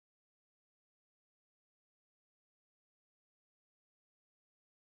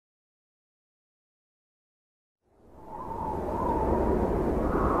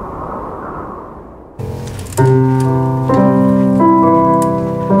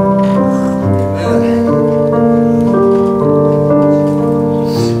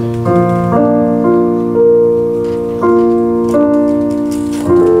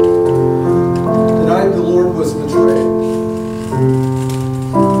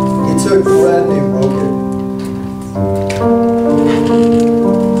took bread and he broke it.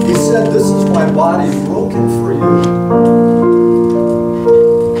 He said, "This is my body broken for you.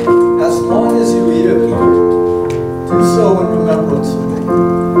 As long as you eat of it, do so in remembrance of me."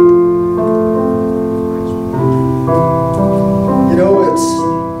 You know, it's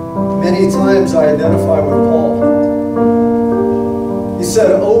many times I identify with Paul. He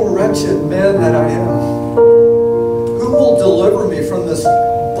said, "O wretched man that I am, who will deliver me from this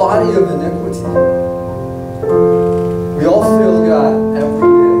body of iniquity?" We all fail God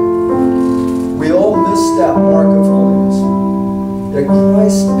every day. We all miss that mark of holiness. That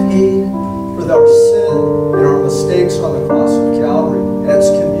Christ paid for our sin and our mistakes on the cross of Calvary. And it's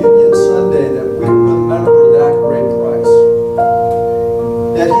Communion Sunday that we remember that great price.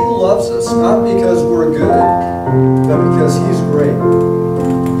 That He loves us, not because we're good, but because He's great.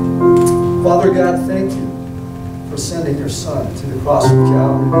 Father God, thank you for sending your Son to the cross of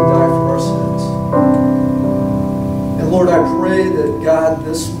Calvary to die for our sins. And Lord, I pray that, God,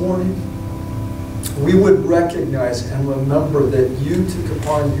 this morning, we would recognize and remember that you took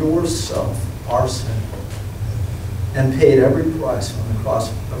upon yourself our sin and paid every price on the cross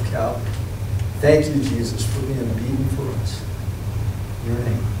of Calvary. Thank you, Jesus, for being beaten for us. In your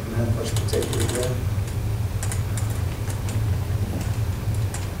name, amen. Let's partake of the bread.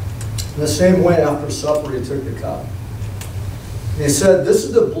 In the same way, after supper, he took the cup. And he said, "This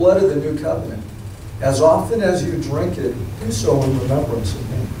is the blood of the new covenant. As often as you drink it, do so in remembrance of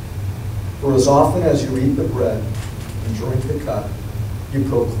me. For as often as you eat the bread and drink the cup, you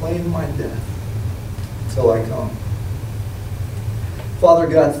proclaim my death till I come." Father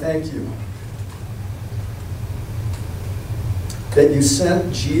God, thank you that you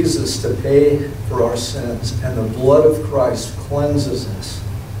sent Jesus to pay for our sins, and the blood of Christ cleanses us.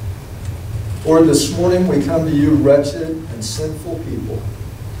 Lord, this morning we come to you wretched and sinful people,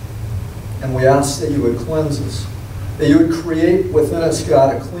 and we ask that you would cleanse us, that you would create within us,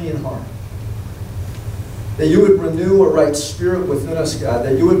 God, a clean heart, that you would renew a right spirit within us, God,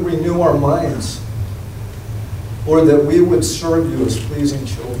 that you would renew our minds, Lord, that we would serve you as pleasing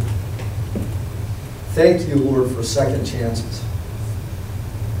children. Thank you, Lord, for second chances.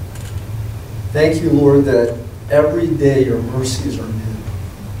 Thank you, Lord, that every day your mercies are new.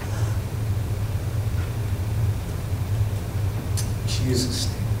 In Jesus'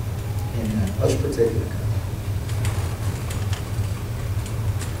 name, amen. Let's partake of the cup.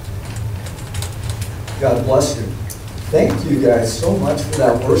 God bless you. Thank you guys so much for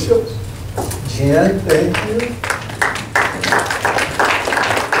that worship. Jan, thank you.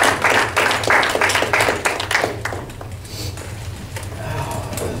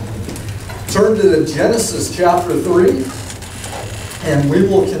 Turn to Genesis chapter 3, and we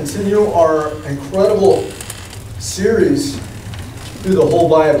will continue our incredible series through the whole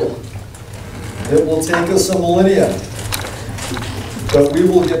Bible. It will take us a millennia, but we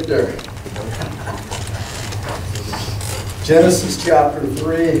will get there. Genesis chapter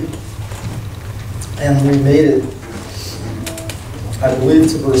 3, and we made it, I believe,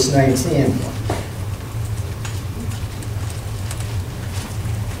 to verse 19.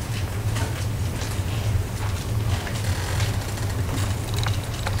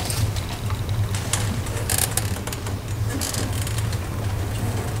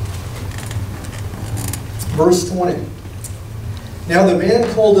 Verse 20. Now the man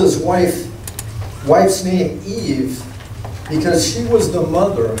called his wife's name Eve, because she was the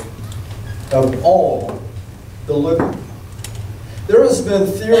mother of all the living. There has been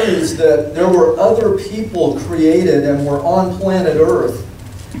theories that there were other people created and were on planet Earth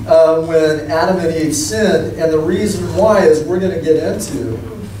when Adam and Eve sinned, and the reason why is we're going to get into.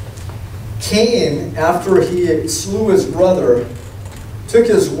 Cain, after he slew his brother, took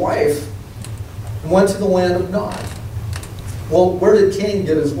his wife and went to the land of Nod. Well, where did Cain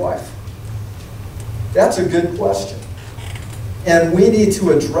get his wife? That's a good question. And we need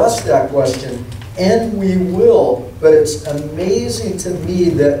to address that question, and we will. But it's amazing to me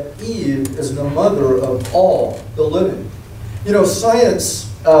that Eve is the mother of all the living. You know, science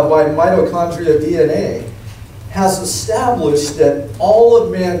by mitochondria DNA has established that all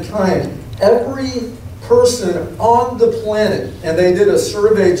of mankind, every person on the planet, and they did a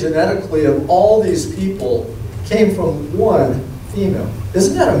survey genetically of all these people, came from one female.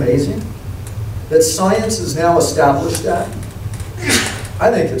 Isn't that amazing? That science has now established that? I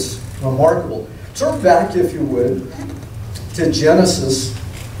think it's remarkable. Turn back, if you would, to Genesis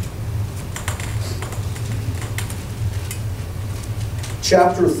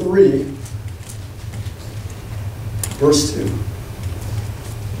chapter 3, verse 2.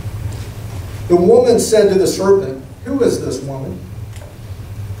 The woman said to the serpent, "Who is this woman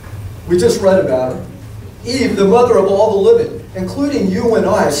We just read about her. Eve, the mother of all the living, including you and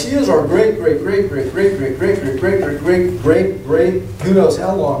I. She is our great, great, great, great, great, great, great, great, great, great, great, great, great, who knows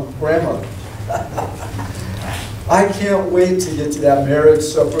how long, grandmother. I can't wait to get to that marriage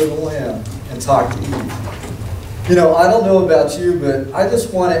supper of the Lamb and talk to Eve. You know, I don't know about you, but I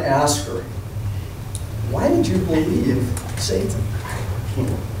just want to ask her, why did you believe Satan?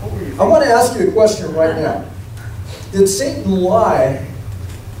 I want to ask you a question right now. Did Satan lie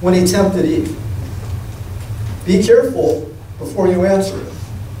when he tempted Eve? Be careful before you answer it.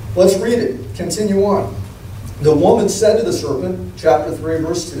 Let's read it. Continue on. The woman said to the serpent, chapter 3,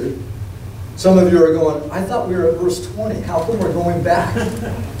 verse 2. Some of you are going, I thought we were at verse 20. How come we're going back?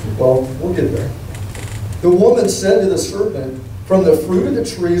 Well, we'll get there. The woman said to the serpent, from the fruit of the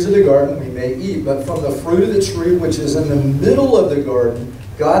trees of the garden we may eat, but from the fruit of the tree which is in the middle of the garden,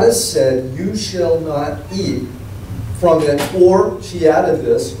 God has said, you shall not eat from it, or, she added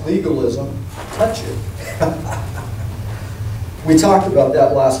this, legalism, touch it. We talked about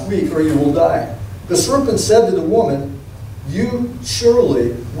that last week, or you will die. The serpent said to the woman, you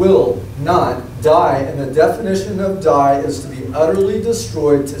surely will not die, and the definition of die is to be utterly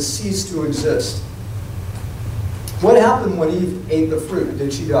destroyed, to cease to exist. What happened when Eve ate the fruit?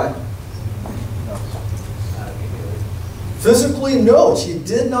 Did she die? Physically, no. She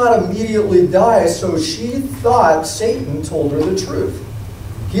did not immediately die, so she thought Satan told her the truth.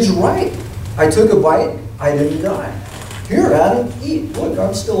 He's right. I took a bite, I didn't die. Here, Adam, eat. Look,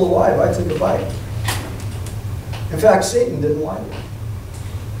 I'm still alive. I took a bite. In fact, Satan didn't lie to her.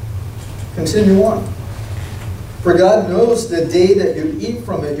 Continue on. For God knows the day that you eat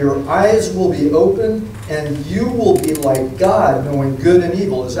from it, your eyes will be opened, and you will be like God, knowing good and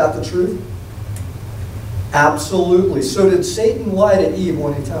evil. Is that the truth? Absolutely. So did Satan lie to Eve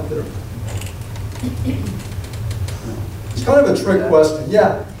when he tempted her? It's kind of a trick question.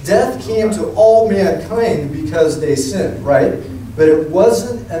 Yeah, death came to all mankind because they sinned, right? But it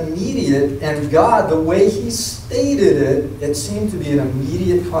wasn't immediate, and God, the way He stated it, it seemed to be an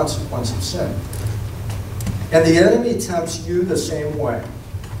immediate consequence of sin. And the enemy tempts you the same way.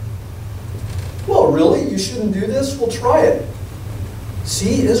 Well, really? You shouldn't do this? Well, try it.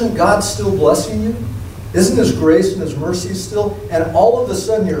 See, isn't God still blessing you? Isn't His grace and His mercy still? And all of a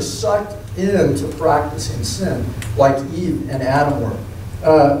sudden you're sucked into practicing sin like Eve and Adam were.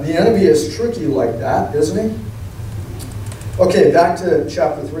 The enemy is tricky like that, isn't he? Okay, back to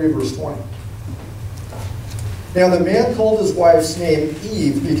chapter 3, verse 20. Now the man called his wife's name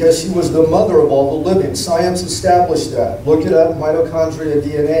Eve because she was the mother of all the living. Science established that. Look it up, mitochondria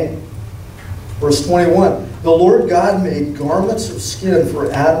DNA. Verse 21. The Lord God made garments of skin for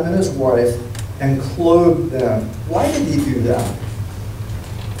Adam and his wife and clothed them. Why did He do that?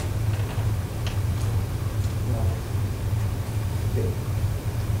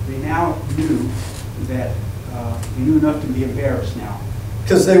 They now knew that they knew enough to be embarrassed now.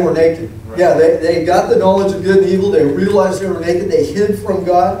 Because they were naked. Right. Yeah, they got the knowledge of good and evil. They realized they were naked. They hid from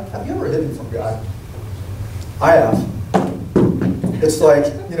God. Have you ever hidden from God? I have. It's like,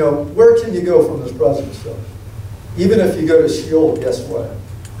 you know, where can you go from His presence, though? Even if you go to Sheol, guess what?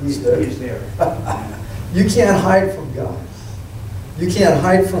 He's there. He's there. You can't hide from God. You can't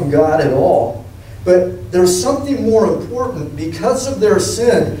hide from God at all. But there's something more important. Because of their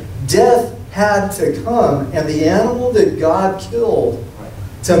sin, death had to come, and the animal that God killed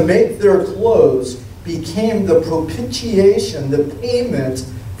to make their clothes became the propitiation, the payment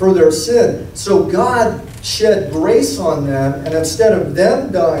for their sin. So God shed grace on them, and instead of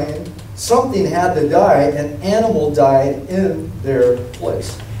them dying, something had to die. An animal died in their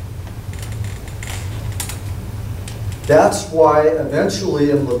place. That's why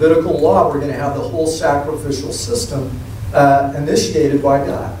eventually in Levitical law we're going to have the whole sacrificial system initiated by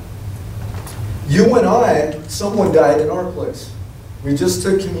God. You and I, someone died in our place. We just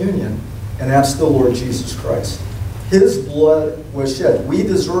took communion, and that's the Lord Jesus Christ. His blood was shed. We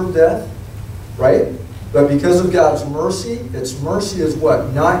deserve death, right? But because of God's mercy, its mercy is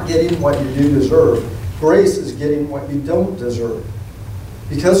what? Not getting what you do deserve. Grace is getting what you don't deserve.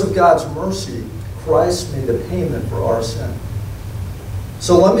 Because of God's mercy, Christ made a payment for our sin.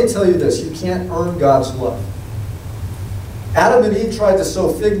 So let me tell you this, you can't earn God's love. Adam and Eve tried to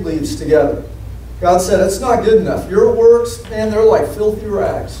sew fig leaves together. God said, it's not good enough. Your works, man, they're like filthy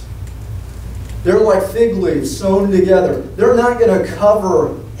rags. They're like fig leaves sewn together. They're not going to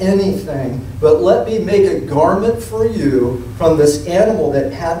cover anything, but let me make a garment for you from this animal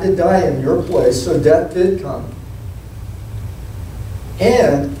that had to die in your place, so death did come.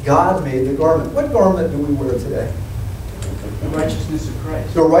 And God made the garment. What garment do we wear today? The righteousness of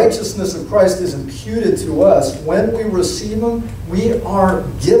Christ. The righteousness of Christ is imputed to us. When we receive Him, we are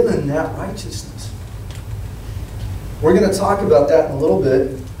given that righteousness. We're going to talk about that in a little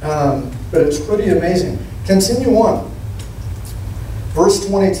bit, but it's pretty amazing. Continue on. Verse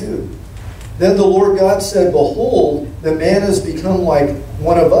 22. Then the Lord God said, behold, the man has become like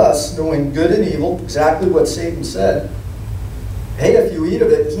one of us, knowing good and evil, exactly what Satan said. Hey, if you eat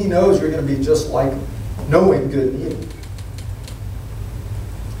of it, he knows you're going to be just like him, knowing good and evil.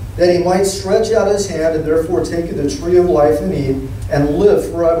 That he might stretch out his hand and therefore take of the tree of life and eat and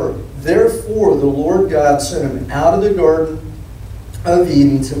live forever. Therefore the Lord God sent him out of the garden of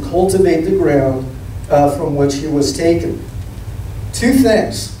Eden to cultivate the ground from which he was taken. Two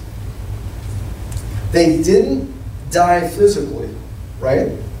things. They didn't die physically,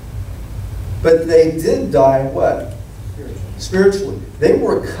 right? But they did die what? Spiritually. They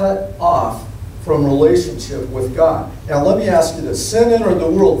were cut off from relationship with God. Now let me ask you this. Sin entered the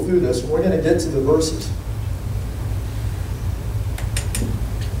world through this. We're going to get to the verses.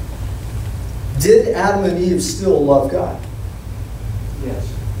 Did Adam and Eve still love God?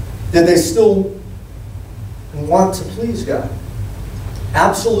 Yes. Did they still want to please God?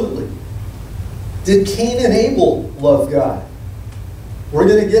 Absolutely. Did Cain and Abel love God? We're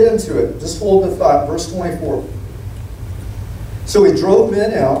going to get into it. Just hold the thought. Verse 24. So he drove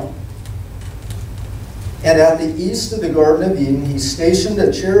men out, and at the east of the Garden of Eden, he stationed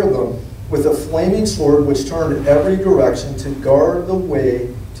a cherubim with a flaming sword which turned every direction to guard the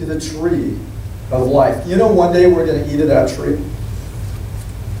way to the tree of life. You know, one day we're going to eat of that tree.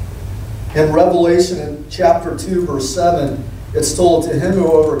 In Revelation, in chapter 2, verse 7, it's told, to him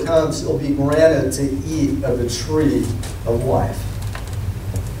who overcomes, he'll be granted to eat of the tree of life.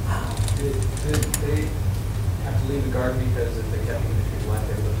 Did they have to leave the garden because if they kept eating the tree of life,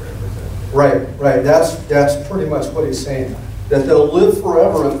 they would live forever? Right. That's pretty much what he's saying. That they'll live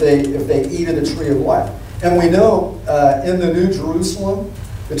forever if they eat of the tree of life. And we know in the New Jerusalem,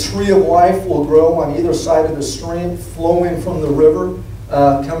 the tree of life will grow on either side of the stream, flowing from the river,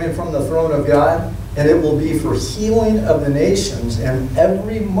 coming from the throne of God. And it will be for healing of the nations. And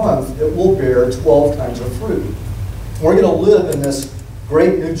every month it will bear 12 kinds of fruit. We're going to live in this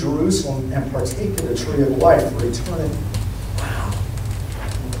great New Jerusalem and partake of the tree of life for eternity. Wow.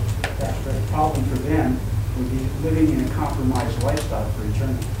 The problem for them would be living in a compromised lifestyle for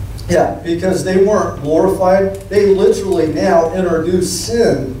eternity. Yeah, because they weren't glorified. They literally now introduce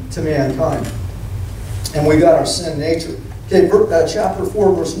sin to mankind. And we got our sin nature. Okay, chapter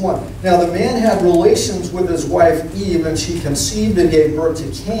 4, verse 1. Now the man had relations with his wife Eve, and she conceived and gave birth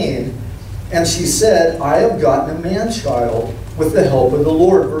to Cain. And she said, I have gotten a man-child with the help of the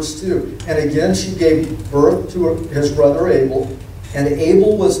Lord. Verse 2. And again she gave birth to his brother Abel. And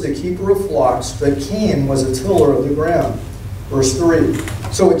Abel was the keeper of flocks, but Cain was a tiller of the ground. Verse 3.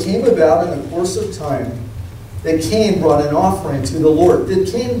 So it came about in the course of time that Cain brought an offering to the Lord. Did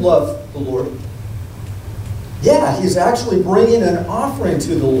Cain love the Lord? Yeah, he's actually bringing an offering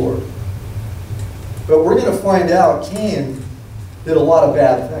to the Lord. But we're going to find out Cain did a lot of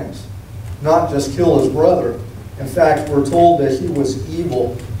bad things. Not just kill his brother. In fact, we're told that he was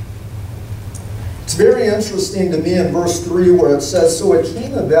evil. It's very interesting to me in verse 3 where it says, so it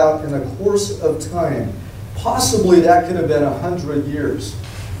came about in the course of time. Possibly that could have been 100 years.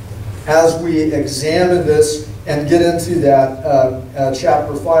 As we examine this and get into that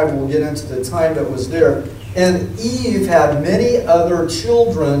chapter 5, we'll get into the time that was there. And Eve had many other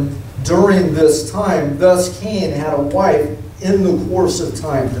children during this time. Thus Cain had a wife in the course of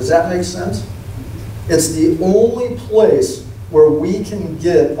time. Does that make sense? It's the only place where we can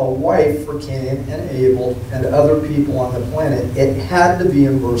get a wife for Cain and Abel and other people on the planet. It had to be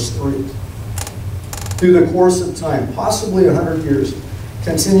in verse 3. Through the course of time, possibly 100 years.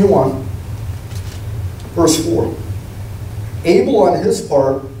 Continue on. Verse 4. Abel on his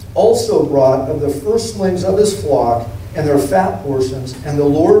part also brought of the firstlings of his flock and their fat portions, and the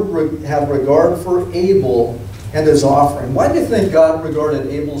Lord had regard for Abel and his offering. Why do you think God regarded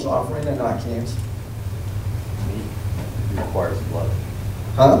Abel's offering and not Cain's? He requires blood.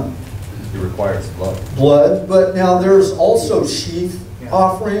 Huh? He requires blood. Blood, but now there's also sheaf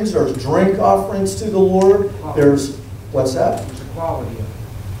offerings, there's drink offerings to the Lord. There's, what's that? There's a quality of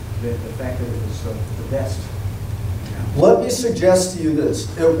the fact that it was the best. Let me suggest to you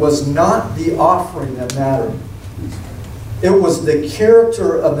this. It was not the offering that mattered. It was the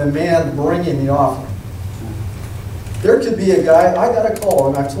character of the man bringing the offering. There could be a guy, I got a call,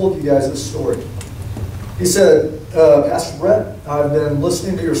 and I've told you guys this story. He said, Pastor Brett, I've been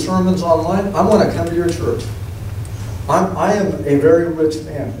listening to your sermons online. I want to come to your church. I am a very rich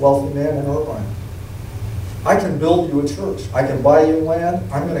man, wealthy man in Irvine. I can build you a church. I can buy you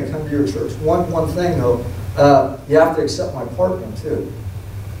land. I'm going to come to your church. One thing though, you have to accept my partner too.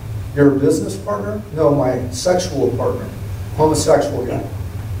 Your business partner? No, my sexual partner, homosexual guy.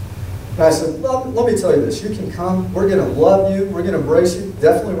 And I said, let me tell you this. You can come. We're going to love you. We're going to embrace you.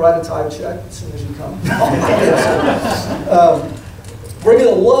 Definitely write a tithe check as soon as you come. We're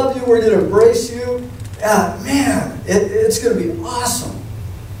going to love you. We're going to embrace you. Man, it's going to be awesome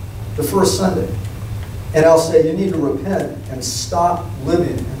the first Sunday. And I'll say, you need to repent and stop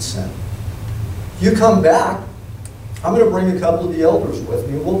living in sin. You come back, I'm going to bring a couple of the elders with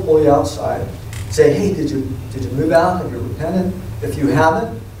me. We'll pull you outside. Say, hey, did you move out? Have you repented? If you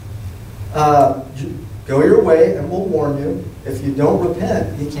haven't, go your way and we'll warn you. If you don't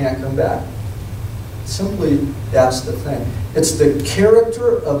repent, you can't come back. Simply, that's the thing. It's the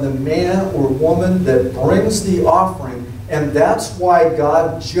character of the man or woman that brings the offering, and that's why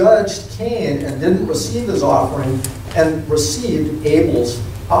God judged Cain and didn't receive his offering and received Abel's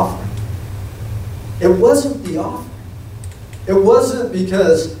offering. It wasn't the offering. It wasn't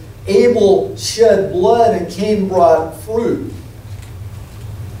because Abel shed blood and Cain brought fruit.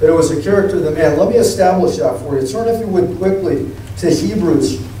 But it was the character of the man. Let me establish that for you. Turn, if you would, quickly to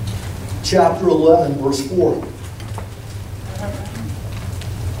Hebrews chapter 11, verse 4.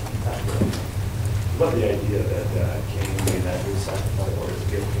 Love the idea that Cain made that new sacrifice or his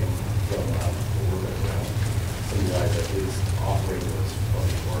gift came from the word of God. Symbolize that his offering was from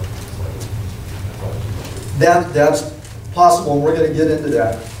the Lord. That's possible, and we're going to get into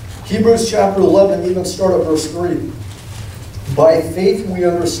that. Hebrews chapter 11, even start at verse 3. By faith we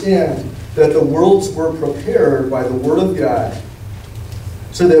understand that the worlds were prepared by the word of God,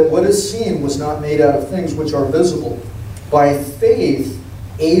 so that what is seen was not made out of things which are visible. By faith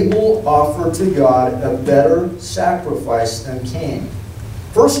Abel offered to God a better sacrifice than Cain.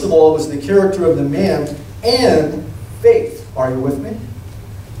 First of all, it was the character of the man and faith. Are you with me?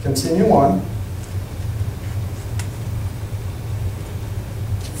 Continue on.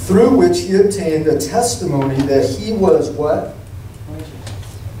 Through which he obtained a testimony that he was what?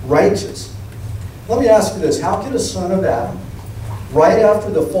 Righteous. Let me ask you this. How could a son of Adam, right after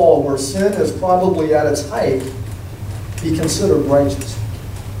the fall, where sin is probably at its height, be considered righteous?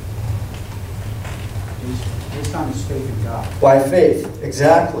 Based on his faith in God. By faith,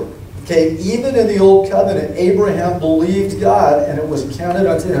 exactly. Okay, even in the Old Covenant, Abraham believed God, and it was counted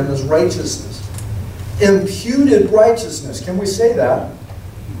unto him as righteousness. Imputed righteousness. Can we say that?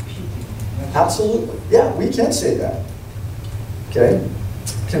 Absolutely. Yeah, we can say that. Okay,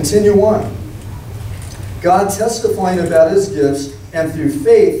 continue on. God testifying about his gifts, and through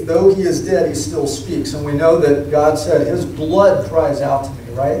faith, though he is dead, he still speaks. And we know that God said, his blood cries out to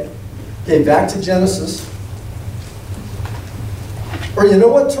me, right? Okay, back to Genesis. Or you know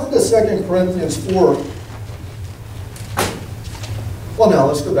what? Turn to 2 Corinthians 4. Well, now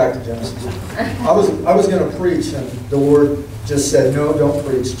let's go back to Genesis. I was going to preach, and the Lord just said, no, don't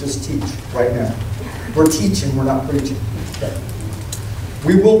preach. Just teach right now. We're teaching. We're not preaching. Okay.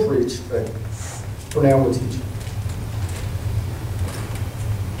 We will preach, but for now we'll teach.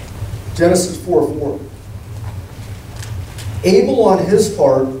 Genesis 4:4. Abel on his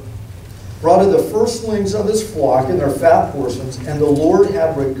part brought of the firstlings of his flock and their fat portions, and the Lord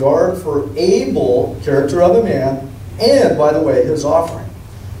had regard for Abel, character of a man, and, by the way, his offering.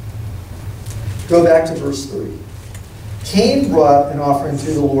 Go back to verse 3. Cain brought an offering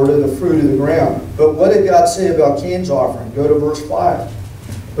to the Lord of the fruit of the ground. But what did God say about Cain's offering? Go to verse 5.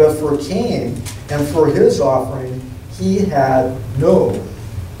 But for Cain and for his offering, he had no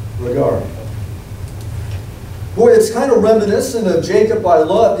regard. Boy, it's kind of reminiscent of Jacob I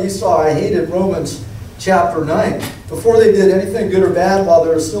loved, Esau I hated, Romans chapter 9. Before they did anything good or bad while they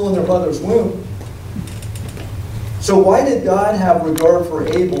were still in their mother's womb. So why did God have regard for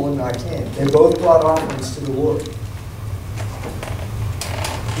Abel and not Cain? They both brought offerings to the Lord.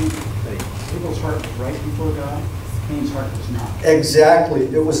 Abel's heart was right before God. Cain's heart was not. Exactly.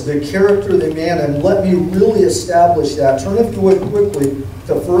 It was the character of the man, and let me really establish that. Turn if you would quickly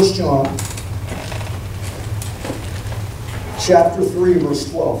to 1 John chapter 3, verse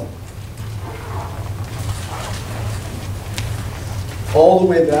 12. All the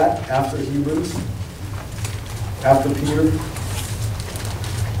way back after Hebrews, after Peter.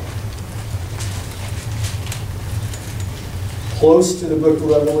 Close to the book of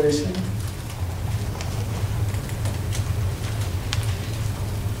Revelation.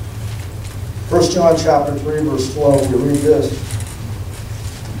 First John chapter 3, verse 12, we read this.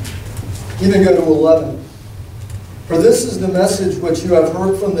 Even go to 11. For this is the message which you have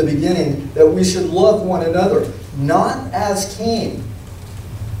heard from the beginning, that we should love one another, not as Cain,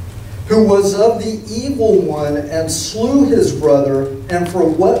 who was of the evil one and slew his brother. And for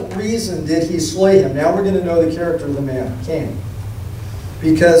what reason did he slay him? Now we're going to know the character of the man, Cain.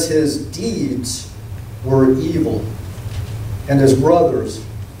 Because his deeds were evil, and his brothers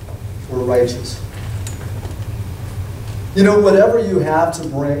were righteous. You know, whatever you have to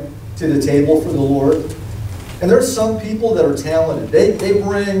bring to the table for the Lord, and there's some people that are talented. They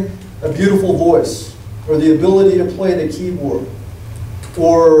bring a beautiful voice, or the ability to play the keyboard,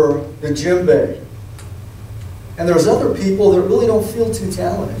 or the djembe. And there's other people that really don't feel too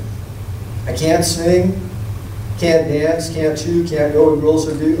talented. I can't sing, can't dance, can't chew, can't go with girls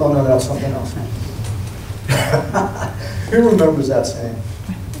or do. Oh no, that's something else. Who remembers that saying?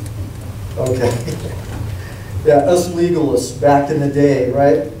 Okay. Yeah, us legalists back in the day,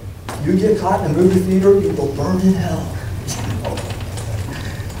 right? You get caught in a movie theater, you will burn in hell.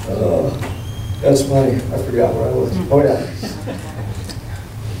 That's funny. I forgot where I was. Oh yeah.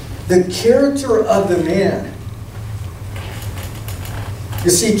 The character of the man. You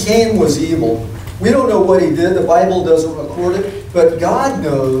see, Cain was evil. We don't know what he did. The Bible doesn't record it. But God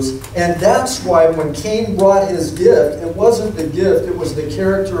knows. And that's why when Cain brought his gift, it wasn't the gift. It was the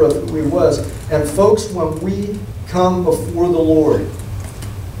character of who he was. And folks, when we come before the Lord,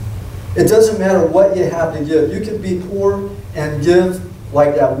 it doesn't matter what you have to give. You could be poor and give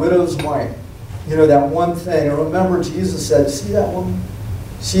like that widow's mite. You know, that one thing. And remember, Jesus said, see that woman?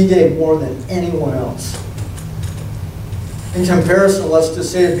 She gave more than anyone else. In comparison, let's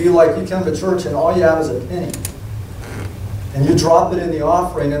just say it'd be like you come to church and all you have is a penny. And you drop it in the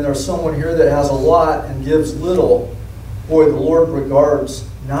offering, and there's someone here that has a lot and gives little. Boy, the Lord regards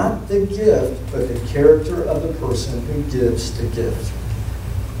not the gift, but the character of the person who gives the gift.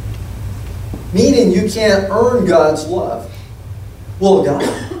 Meaning you can't earn God's love. Well, God,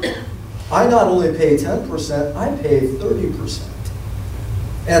 I not only pay 10%, I pay 30%.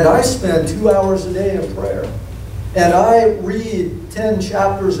 And I spend 2 hours a day in prayer. And I read 10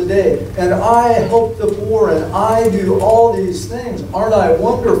 chapters a day. And I help the poor. And I do all these things. Aren't I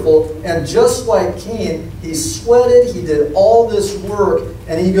wonderful? And just like Cain, he sweated. He did all this work.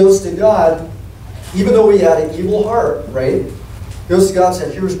 And he goes to God, even though he had an evil heart, right? He goes to God and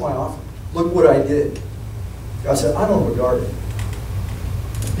said, here's my offering. Look what I did. God said, I don't regard it.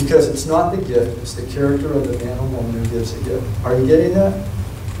 Because it's not the gift. It's the character of the man or woman who gives the gift. Are you getting that?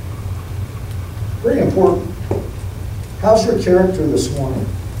 Very important. How's your character this morning?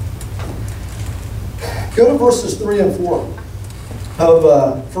 Go to verses 3 and 4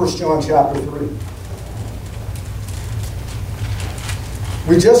 of 1 John chapter 3.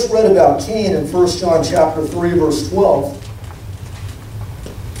 We just read about Cain in 1 John chapter 3, verse 12.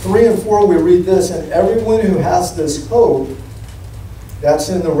 3 and 4, we read this, and everyone who has this hope, that's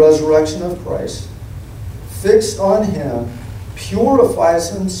in the resurrection of Christ, fixed on him, purifies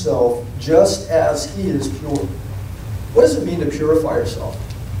himself just as he is pure. What does it mean to purify yourself?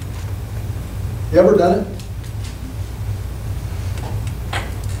 You ever done it?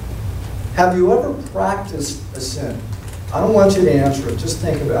 Have you ever practiced a sin? I don't want you to answer it. Just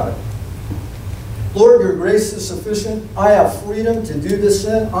think about it. Lord, your grace is sufficient. I have freedom to do this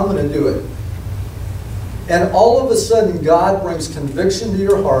sin. I'm going to do it. And all of a sudden, God brings conviction to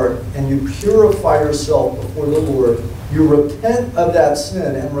your heart, and you purify yourself before the Lord. You repent of that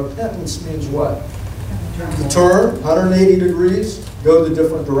sin. And repentance means what? Turn 180 degrees, go the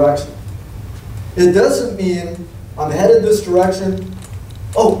different direction. It doesn't mean I'm headed this direction.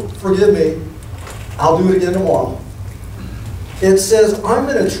 Oh, forgive me. I'll do it again tomorrow. It says I'm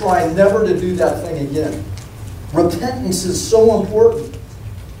going to try never to do that thing again. Repentance is so important.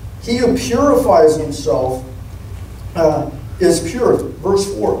 He who purifies himself is pure.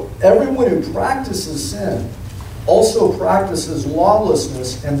 Verse 4. Everyone who practices sin also practices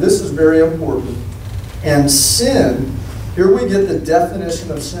lawlessness, and this is very important. And sin, here we get the definition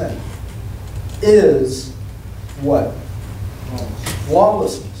of sin, is what?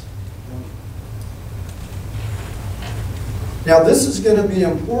 Lawlessness. Now this is going to be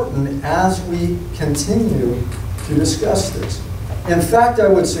important as we continue to discuss this. In fact, I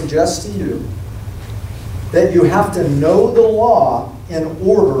would suggest to you that you have to know the law in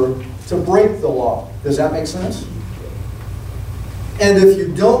order to break the law. Does that make sense? And if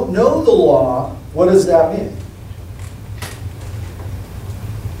you don't know the law, what does that mean?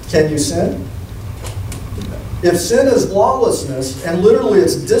 Can you sin? If sin is lawlessness, and literally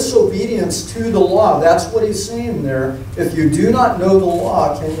it's disobedience to the law, that's what he's saying there. If you do not know the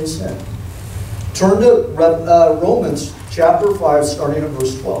law, can you sin? Turn to Romans chapter 5, starting at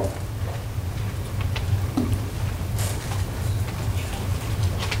verse 12.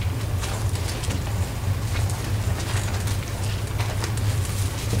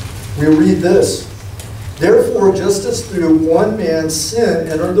 We read this. Therefore, just as through one man sin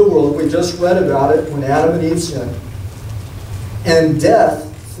entered the world, we just read about it when Adam and Eve sinned, and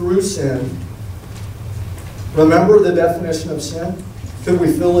death through sin. Remember the definition of sin? Could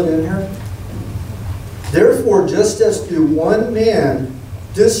we fill it in here? Therefore, just as through one man,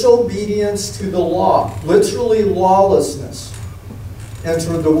 disobedience to the law, literally lawlessness,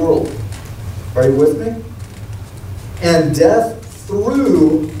 entered the world. Are you with me? And death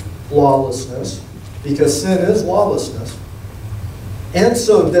through lawlessness, because sin is lawlessness. And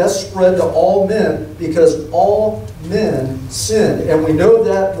so death spread to all men because all men sinned. And we know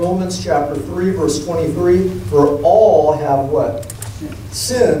that Romans chapter 3, verse 23, for all have what?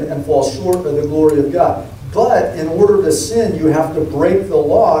 Sinned and fall short of the glory of God. But in order to sin, you have to break the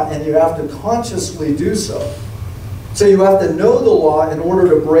law, and you have to consciously do so. So you have to know the law in order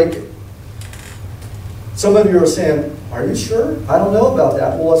to break it. Some of you are saying, are you sure? I don't know about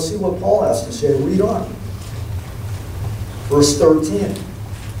that. Well, let's see what Paul has to say. Read on. Verse 13,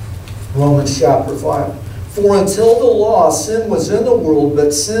 Romans chapter 5. For until the law, sin was in the world,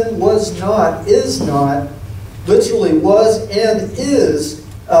 but sin was not, is not, literally was and is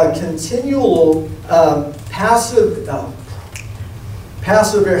a continual a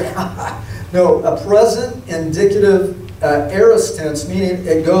present indicative aorist tense, meaning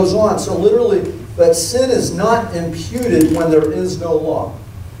it goes on. So literally, but sin is not imputed when there is no law.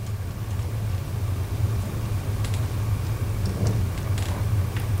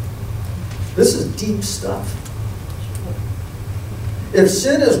 This is deep stuff. If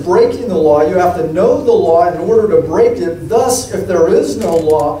sin is breaking the law, you have to know the law in order to break it. Thus, if there is no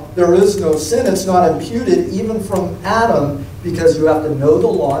law, there is no sin. It's not imputed even from Adam because you have to know the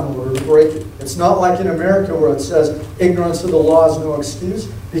law in order to break it. It's not like in America where it says ignorance of the law is no excuse,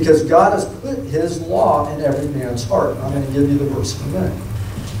 because God has put his law in every man's heart. I'm going to give you the verse in a minute.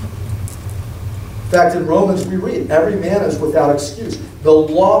 In fact, in Romans we read, every man is without excuse. The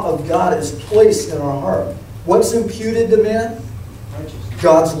law of God is placed in our heart. What's imputed to man?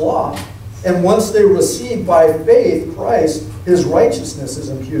 God's law. And once they receive by faith Christ, his righteousness is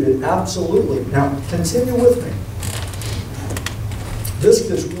imputed. Absolutely. Now, continue with me. This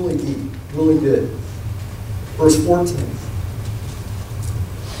gets really deep, really good. Verse 14.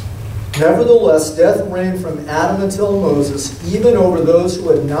 Nevertheless, death reigned from Adam until Moses, even over those who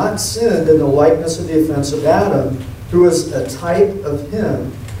had not sinned in the likeness of the offense of Adam, who is a type of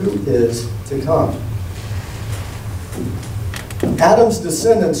him who is to come. Adam's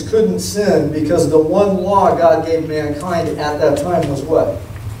descendants couldn't sin because the one law God gave mankind at that time was what?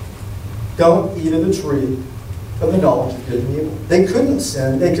 Don't eat of the tree of the knowledge of good and evil. They couldn't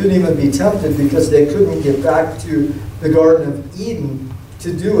sin. They couldn't even be tempted because they couldn't get back to the Garden of Eden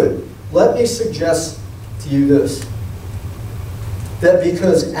to do it. Let me suggest to you this, that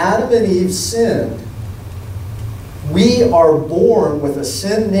because Adam and Eve sinned, we are born with a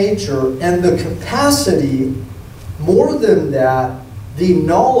sin nature and the capacity, more than that, the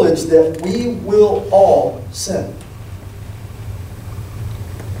knowledge that we will all sin.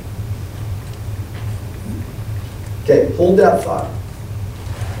 Okay, hold that thought.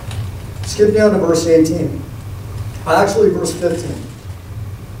 Skip down to verse 18. Actually, verse 15.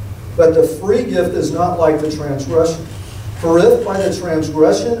 But the free gift is not like the transgression. For if by the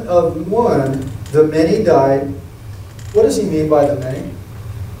transgression of one the many died, what does he mean by the many?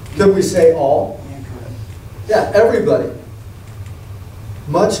 Could we say all? Yeah, everybody.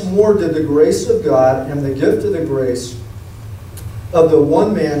 Much more did the grace of God and the gift of the grace of the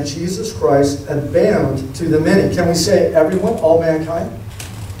one man, Jesus Christ, abound to the many. Can we say everyone, all mankind?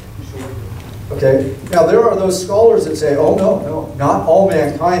 Okay. Now there are those scholars that say, oh no, not all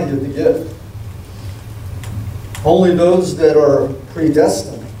mankind did the gift. Only those that are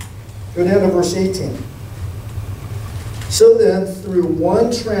predestined. Go down to verse 18. So then, through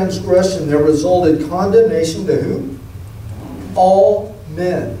one transgression, there resulted condemnation to who? All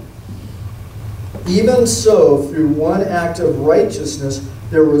men. Even so, through one act of righteousness,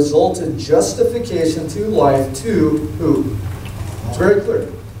 there resulted justification to life to who? It's very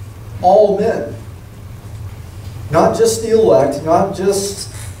clear. All men. Not just the elect, not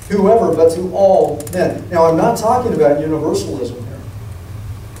just whoever, but to all men. Now, I'm not talking about universalism here.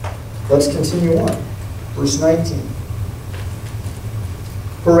 Let's continue on. Verse 19.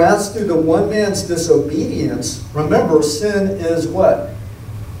 For as through the one man's disobedience, remember, sin is what?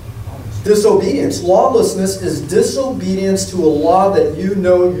 Disobedience. Lawlessness is disobedience to a law that you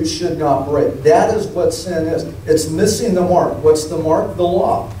know you should not break. That is what sin is. It's missing the mark. What's the mark? The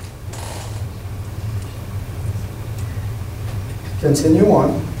law. Continue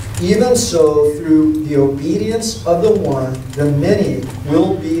on. Even so, through the obedience of the one, the many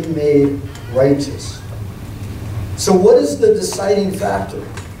will be made righteous. So what is the deciding factor?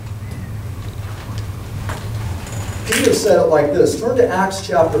 Peter said it like this. Turn to Acts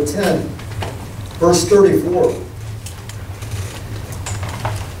chapter 10, verse 34.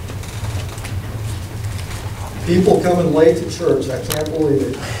 People coming late to church. I can't believe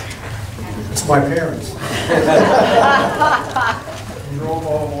it. It's my parents. Drove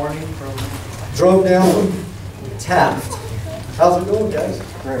all morning from... Drove down from Taft. How's it going, guys?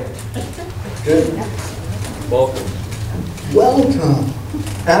 Great. Good. Welcome.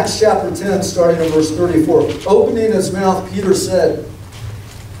 Acts chapter 10, starting in verse 34. Opening his mouth, Peter said,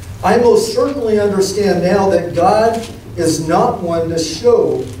 I most certainly understand now that God is not one to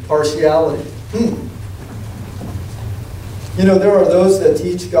show partiality. You know, there are those that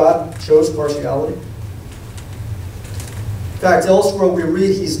teach God shows partiality. In fact, elsewhere we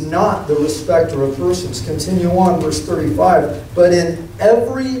read he's not the respecter of persons. Continue on, verse 35. But in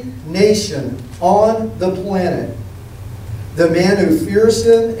every nation on the planet, the man who fears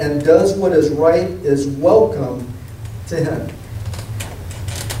him and does what is right is welcome to him.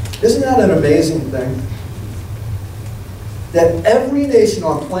 Isn't that an amazing thing? That every nation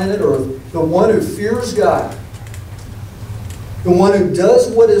on planet Earth, the one who fears God, the one who does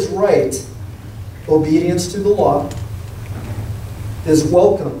what is right, obedience to the law, is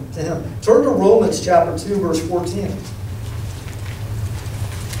welcome to him. Turn to Romans chapter 2, verse 14.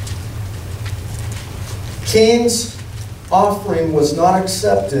 Cain's offering was not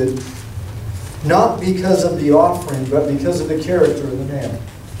accepted, not because of the offering, but because of the character of the man.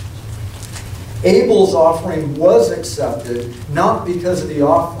 Abel's offering was accepted, not because of the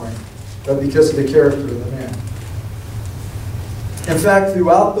offering, but because of the character of the man. In fact,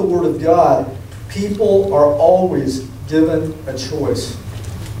 throughout the Word of God, people are always given a choice.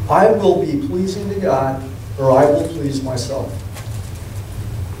 I will be pleasing to God, or I will please myself.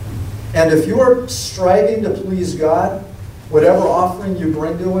 And if you are striving to please God, whatever offering you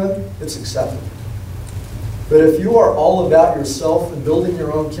bring to Him, it's accepted. But if you are all about yourself and building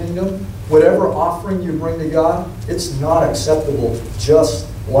your own kingdom, whatever offering you bring to God, it's not acceptable, just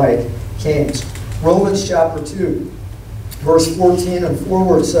like Cain's. Romans chapter 2, verse 14 and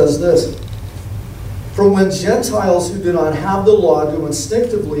forward says this. For when Gentiles who do not have the law do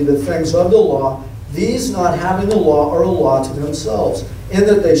instinctively the things of the law, these not having the law are a law to themselves, in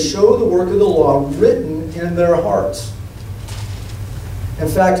that they show the work of the law written in their hearts. In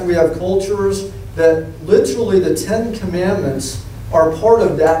fact, we have cultures that literally the 10 Commandments are part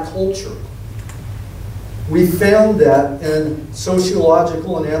of that culture. We found that in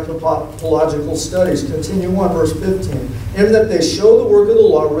sociological and anthropological studies. Continue on, verse 15. In that they show the work of the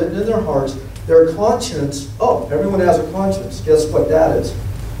law written in their hearts, their conscience. Oh, everyone has a conscience. Guess what that is?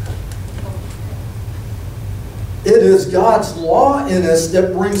 It is God's law in us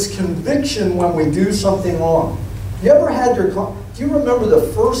that brings conviction when we do something wrong. You ever had your... Do you remember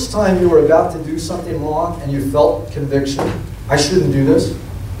the first time you were about to do something wrong and you felt conviction? I shouldn't do this.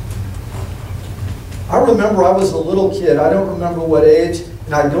 I remember I was a little kid. I don't remember what age,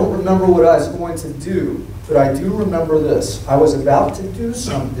 and I don't remember what I was going to do. But I do remember this. I was about to do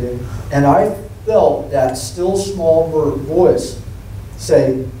something, and I felt that still small voice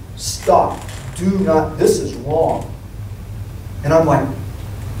say, stop, do not, this is wrong. And I'm like,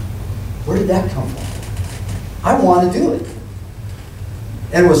 where did that come from? I want to do it.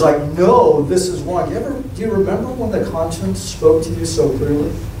 And it was like, no, this is wrong. Do you remember when the conscience spoke to you so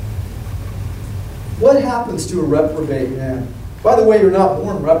clearly? What happens to a reprobate man? By the way, you're not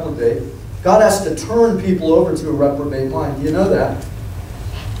born reprobate. God has to turn people over to a reprobate mind. You know that?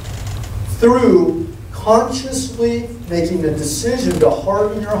 Through consciously making the decision to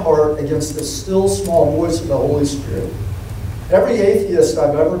harden your heart against the still small voice of the Holy Spirit. Every atheist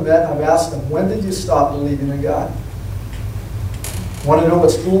I've ever met, I've asked them, when did you stop believing in God? Want to know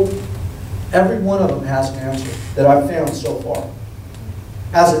what's cool? Every one of them has an answer that I've found so far.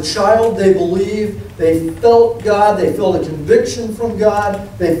 As a child, they believed, they felt God, they felt a conviction from God,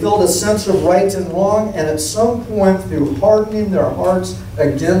 they felt a sense of right and wrong, and at some point, through hardening their hearts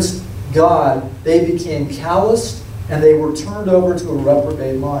against God, they became calloused and they were turned over to a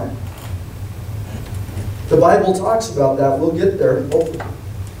reprobate mind. The Bible talks about that. We'll get there. Hopefully.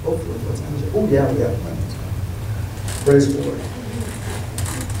 What time is it? Oh, yeah, we have plenty. Praise the Lord.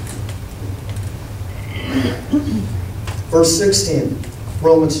 Verse 16,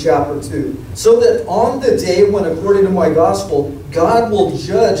 Romans chapter 2. So that on the day when, according to my gospel, God will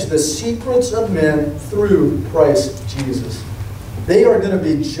judge the secrets of men through Christ Jesus. They are going to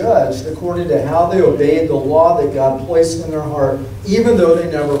be judged according to how they obeyed the law that God placed in their heart, even though they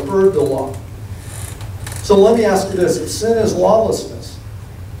never heard the law. So let me ask you this. If sin is lawlessness,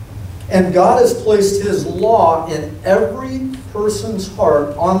 and God has placed His law in every person's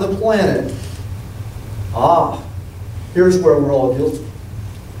heart on the planet, here's where we're all guilty.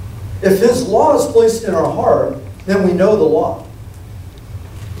 If His law is placed in our heart, then we know the law.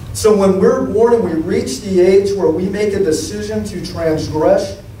 So when we're born and we reach the age where we make a decision to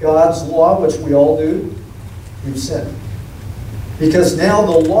transgress God's law, which we all do, we've sinned. Because now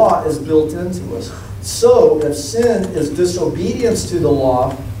the law is built into us. So if sin is disobedience to the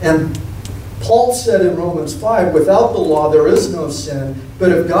law, and Paul said in Romans 5, without the law there is no sin,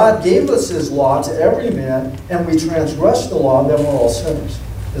 but if God gave us His law to every man, and we transgress the law, then we're all sinners.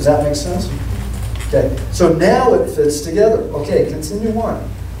 Does that make sense? Okay, so now it fits together. Okay, continue on.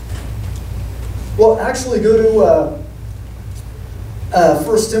 Well, actually go to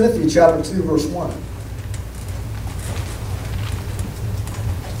 1 Timothy chapter 2, verse 1.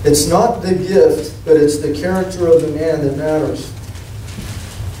 It's not the gift, but it's the character of the man that matters.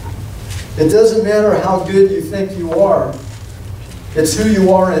 It doesn't matter how good you think you are. It's who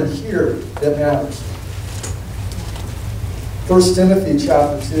you are in here that matters. 1 Timothy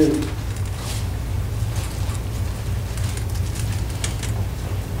chapter 2.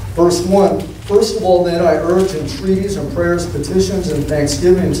 Verse 1. First of all, then, I urge entreaties and prayers, petitions, and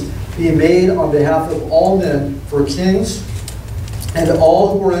thanksgivings be made on behalf of all men, for kings and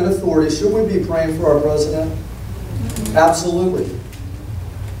all who are in authority. Should we be praying for our president? Absolutely.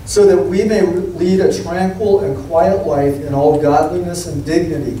 So that we may lead a tranquil and quiet life in all godliness and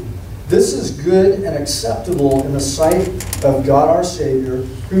dignity. This is good and acceptable in the sight of God our Savior,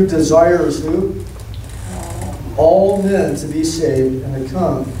 who desires who? All men to be saved and to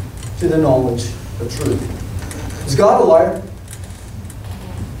come to the knowledge of truth. Is God a liar?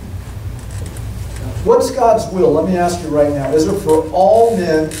 What's God's will? Let me ask you right now. Is it for all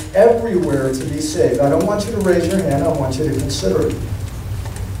men everywhere to be saved? I don't want you to raise your hand. I want you to consider it.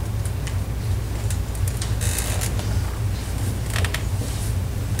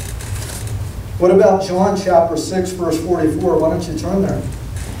 What about John chapter 6, verse 44? Why don't you turn there?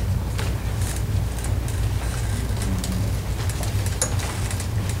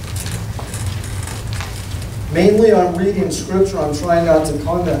 Mainly I'm reading scripture. I'm trying not to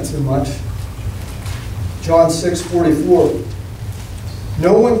comment too much. John 6:44.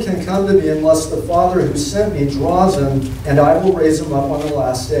 No one can come to me unless the Father who sent me draws him, and I will raise him up on the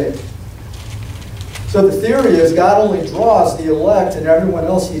last day. So the theory is God only draws the elect and everyone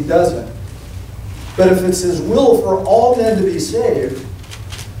else He doesn't. But if it's His will for all men to be saved,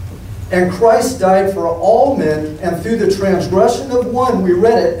 and Christ died for all men, and through the transgression of one, we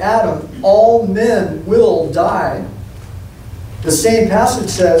read it, Adam, all men will die. The same passage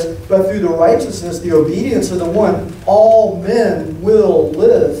says, but through the righteousness, the obedience of the one, all men will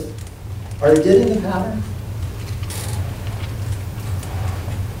live. Are you getting the pattern?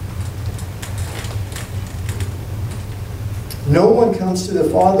 No one comes to the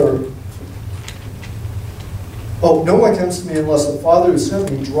Father. No one comes to me unless the Father who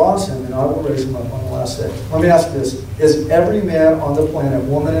sent me draws him, and I will raise him up on the last day. Let me ask you this. Is every man on the planet,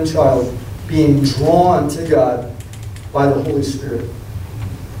 woman and child, being drawn to God by the Holy Spirit?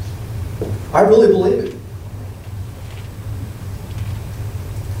 I really believe it.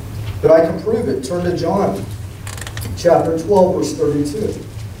 But I can prove it. Turn to John chapter 12, verse 32.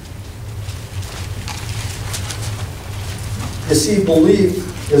 You see,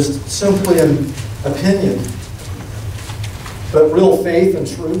 belief is simply an opinion. But real faith and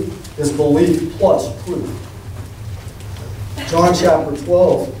truth is belief plus proof. John chapter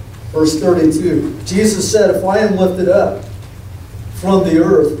 12, verse 32. Jesus said, if I am lifted up from the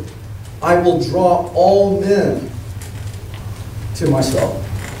earth, I will draw all men to myself.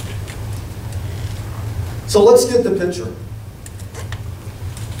 So let's get the picture.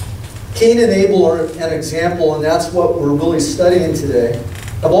 Cain and Able are an example, and that's what we're really studying today,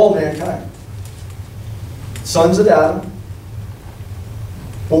 of all mankind. Sons of Adam,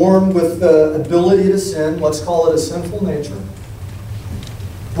 born with the ability to sin, let's call it a sinful nature.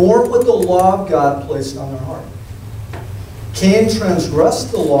 Born with the law of God placed on their heart. Cain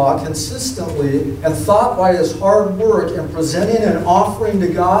transgressed the law consistently and thought by his hard work and presenting an offering to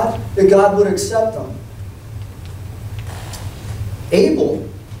God that God would accept them. Abel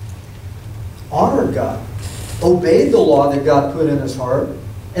honored God, obeyed the law that God put in his heart,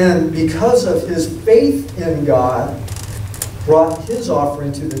 and because of his faith in God, brought his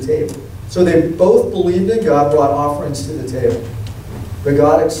offering to the table. So they both believed in God, brought offerings to the table. But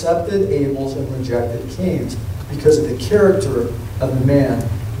God accepted Abel's and rejected Cain's because of the character of the man,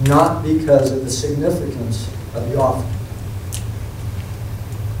 not because of the significance of the offering.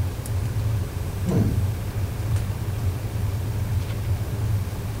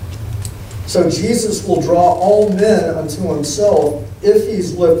 So Jesus will draw all men unto himself if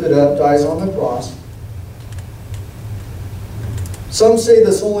he's lifted up, dies on the cross. Some say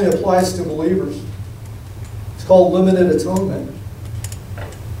this only applies to believers. It's called limited atonement.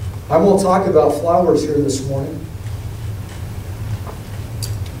 I won't talk about flowers here this morning.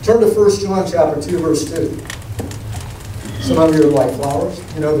 Turn to 1 John chapter 2, verse 2. Some of you are like flowers.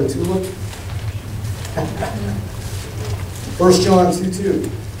 You know the tulip? 1 John 2:2.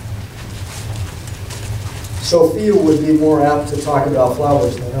 Sophia would be more apt to talk about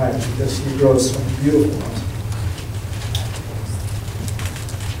flowers than I am because she grows some beautiful ones.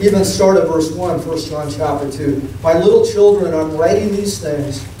 Even start at verse 1, 1 John chapter 2. My little children, I'm writing these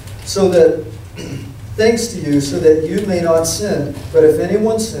things so that, thanks to you, so that you may not sin. But if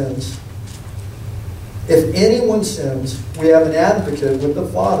anyone sins, we have an advocate with the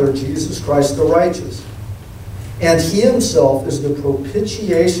Father, Jesus Christ the righteous. And he himself is the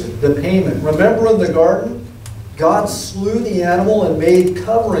propitiation, the payment. Remember in the garden? God slew the animal and made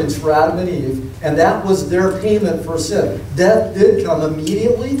coverings for Adam and Eve, and that was their payment for sin. Death did come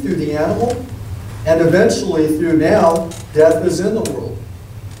immediately through the animal, and eventually through now, death is in the world.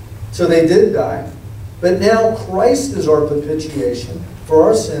 So they did die. But now Christ is our propitiation for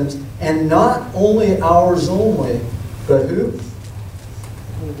our sins, and not only ours only, but who?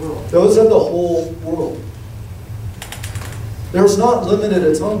 Those of the whole world. There's not limited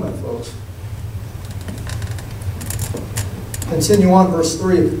atonement, folks. Continue on, verse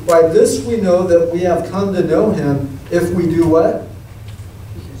 3. By this we know that we have come to know him if we do what?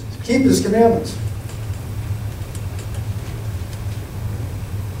 Keep his commandments.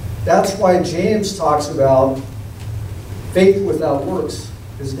 That's why James talks about faith without works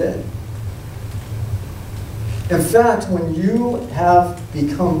is dead. In fact, when you have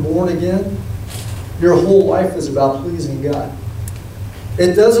become born again, your whole life is about pleasing God.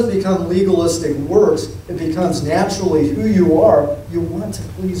 It doesn't become legalistic works. It becomes naturally who you are. You want to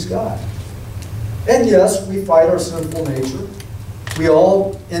please God. And yes, we fight our sinful nature. We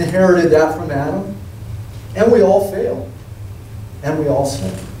all inherited that from Adam. And we all fail. And we all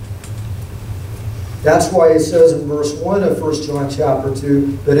sin. That's why he says in verse 1 of 1 John chapter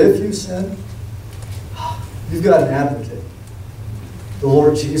 2, that if you sin, you've got an advocate. The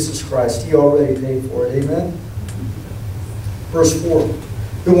Lord Jesus Christ. He already paid for it. Amen? Verse 4.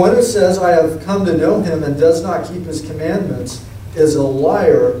 The one who says, I have come to know him and does not keep his commandments is a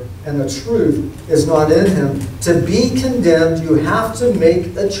liar, and the truth is not in him. To be condemned, you have to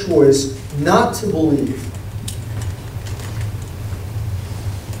make a choice not to believe.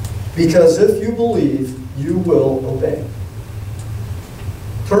 Because if you believe, you will obey.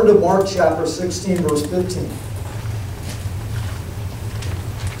 Turn to Mark chapter 16, verse 15.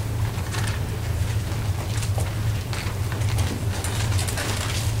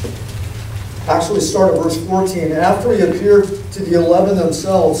 Actually, start at verse 14. After he appeared to the 11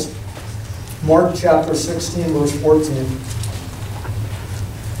 themselves, Mark chapter 16, verse 14.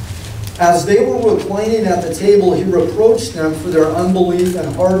 As they were reclining at the table, he reproached them for their unbelief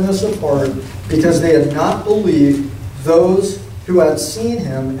and hardness of heart, because they had not believed those who had seen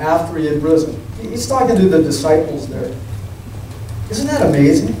him after he had risen. He's talking to the disciples there. Isn't that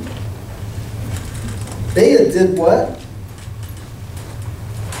amazing? They did what?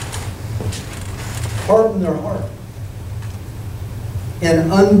 Harden their heart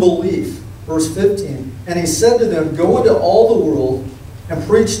in unbelief. Verse 15. And he said to them, go into all the world and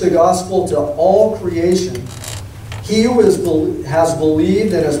preach the gospel to all creation. He who has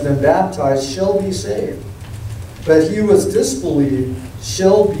believed and has been baptized shall be saved, but he who has disbelieved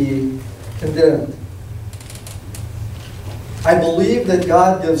shall be condemned. I believe that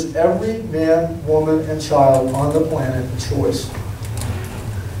God gives every man, woman, and child on the planet a choice.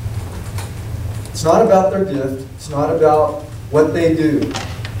 It's not about their gift. It's not about what they do.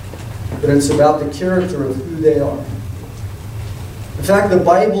 But it's about the character of who they are. In fact, the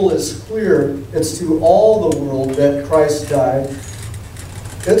Bible is clear. It's to all the world that Christ died.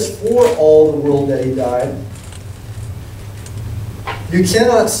 It's for all the world that he died. You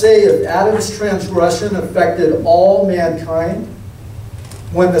cannot say if Adam's transgression affected all mankind,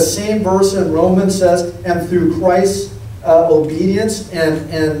 when the same verse in Romans says, and through Christ's obedience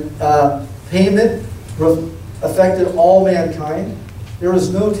and payment affected all mankind. There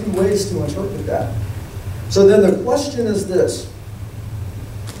is no two ways to interpret that. So then the question is this.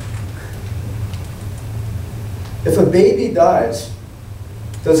 If a baby dies,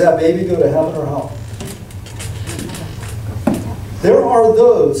 does that baby go to heaven or hell? There are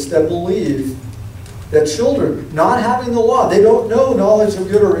those that believe that children, not having the law, they don't know knowledge of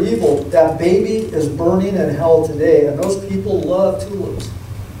good or evil, that baby is burning in hell today, and those people love tulips.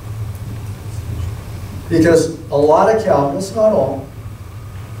 Because a lot of Calvinists, not all,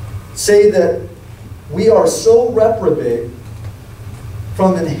 say that we are so reprobate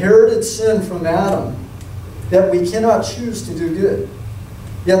from inherited sin from Adam that we cannot choose to do good.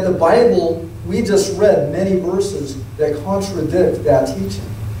 Yet the Bible, we just read many verses that contradict that teaching.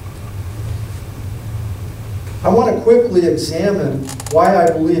 I want to quickly examine why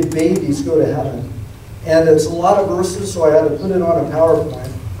I believe babies go to heaven. And it's a lot of verses, so I had to put it on a PowerPoint.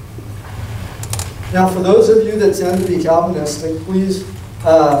 Now, for those of you that tend to be Calvinistic, please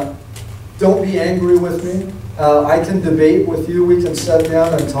don't be angry with me. I can debate with you. We can sit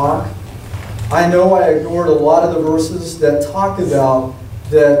down and talk. I know I ignored a lot of the verses that talk about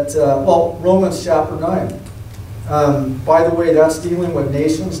that, well, Romans chapter 9. By the way, that's dealing with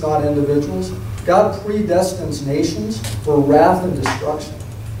nations, not individuals. God predestines nations for wrath and destruction.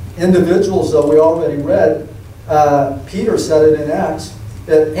 Individuals, though, we already read, Peter said it in Acts,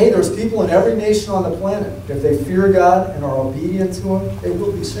 that, hey, there's people in every nation on the planet. If they fear God and are obedient to Him, they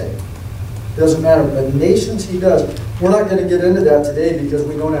will be saved. It doesn't matter. But nations, He does. We're not going to get into that today because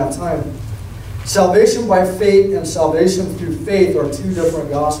we don't have time. Salvation by faith and salvation through faith are two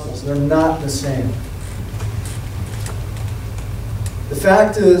different gospels. They're not the same. The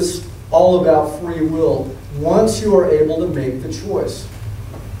fact is all about free will once you are able to make the choice.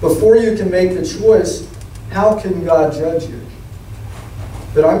 Before you can make the choice, how can God judge you?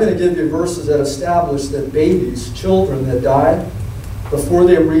 But I'm going to give you verses that establish that babies, children that die before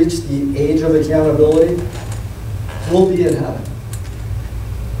they reach the age of accountability, will be in heaven.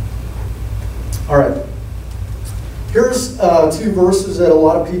 All right. Here's two verses that a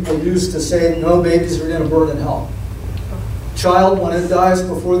lot of people use to say, no, babies are going to burn in hell. Child, when it dies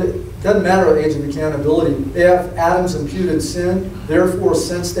before the... Doesn't matter the age of accountability. They have Adam's imputed sin. Therefore,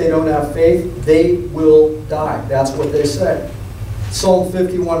 since they don't have faith, they will die. That's what they say. Psalm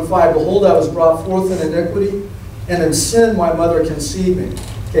 51:5, behold, I was brought forth in iniquity, and in sin my mother conceived me.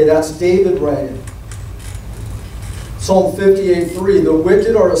 Okay, that's David writing. Psalm 58:3, the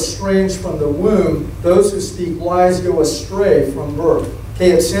wicked are estranged from the womb. Those who speak lies go astray from birth.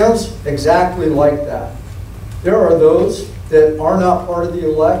 Okay, it sounds exactly like that. There are those that are not part of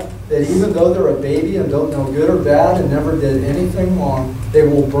the elect, that even though they're a baby and don't know good or bad and never did anything wrong, they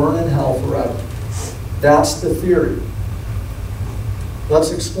will burn in hell forever. That's the theory.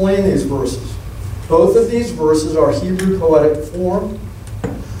 Let's explain these verses. Both of these verses are Hebrew poetic form,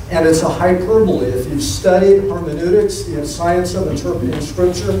 and it's a hyperbole. If you've studied hermeneutics, the science of interpreting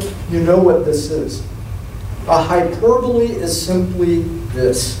Scripture, you know what this is. A hyperbole is simply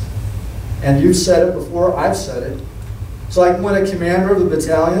this. And you've said it before, I've said it. It's like when a commander of the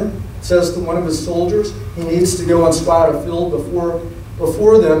battalion says to one of his soldiers, he needs to go and scout a field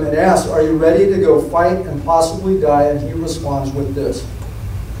before them and asks, are you ready to go fight and possibly die? And he responds with this,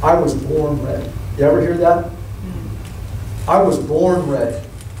 I was born ready. You ever hear that? I was born ready.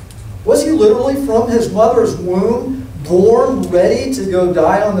 Was he literally from his mother's womb born ready to go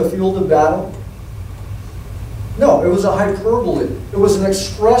die on the field of battle? No, it was a hyperbole. It was an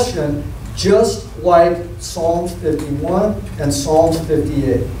expression just like Psalms 51 and Psalms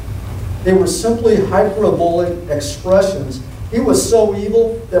 58. They were simply hyperbolic expressions. He was so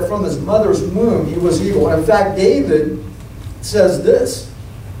evil that from his mother's womb he was evil. And in fact, David says this.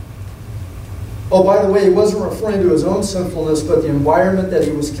 Oh, by the way, he wasn't referring to his own sinfulness, but the environment that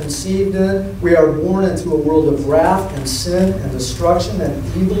he was conceived in. We are born into a world of wrath and sin and destruction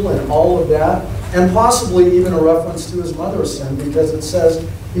and evil and all of that. And possibly even a reference to his mother's sin, because it says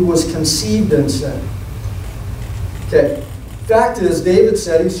he was conceived in sin. Okay. Fact is, David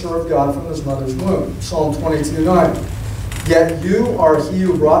said he served God from his mother's womb. Psalm 22:9. Yet you are he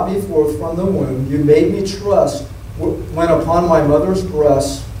who brought me forth from the womb. You made me trust when upon my mother's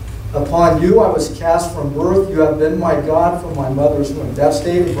breast. Upon you I was cast from birth. You have been my God from my mother's womb. That's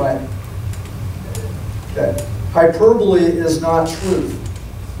David writing. Okay. Hyperbole is not truth.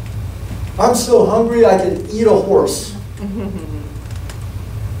 I'm so hungry I could eat a horse.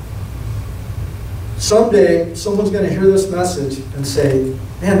 Someday, someone's going to hear this message and say,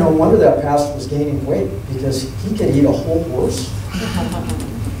 man, no wonder that pastor was gaining weight, because he could eat a whole horse.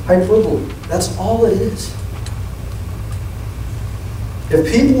 Hyperbole. That's all it is. If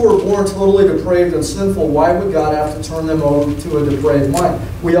people were born totally depraved and sinful, why would God have to turn them over to a depraved mind?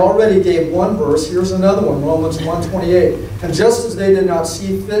 We already gave one verse. Here's another one, Romans 1:28. And just as they did not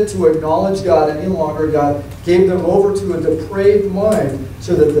see fit to acknowledge God any longer, God gave them over to a depraved mind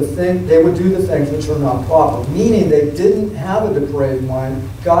so that they would do the things which are not proper. Meaning they didn't have a depraved mind.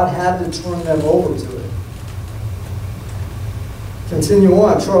 God had to turn them over to it. Continue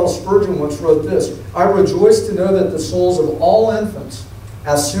on. Charles Spurgeon once wrote this: I rejoice to know that the souls of all infants,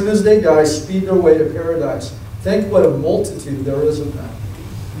 as soon as they die, speed their way to paradise. Think what a multitude there is of them.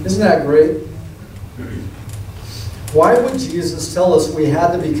 Isn't that great? Why would Jesus tell us we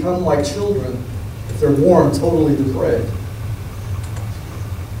had to become like children if they're born totally depraved?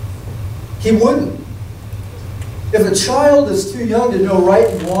 He wouldn't. If a child is too young to know right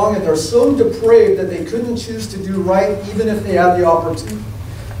and wrong, and they're so depraved that they couldn't choose to do right even if they had the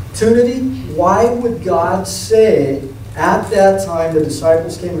opportunity, why would God say at that time the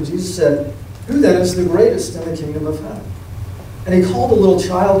disciples came and Jesus said, who then is the greatest in the kingdom of heaven? And he called a little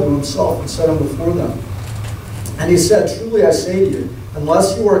child to himself and set him before them. And he said, truly I say to you,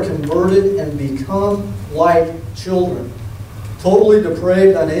 unless you are converted and become like children, totally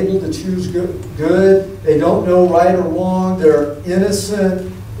depraved, unable to choose good, they don't know right or wrong, they're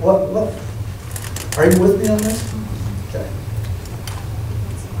innocent. What? Are you with me on this? Okay.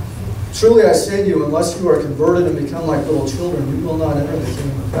 Truly I say to you, unless you are converted and become like little children, you will not enter the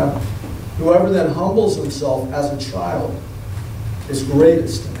kingdom of heaven. Whoever then humbles himself as a child is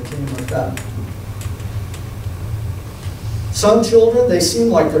greatest in the kingdom of heaven. Some children, they seem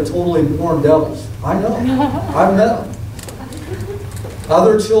like they're totally born devils. I know. I've met them.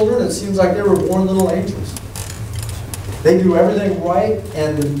 Other children, it seems like they were born little angels. They do everything right,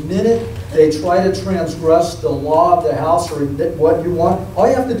 and the minute they try to transgress the law of the house or what you want, all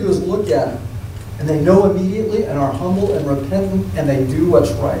you have to do is look at them. And they know immediately and are humble and repentant, and they do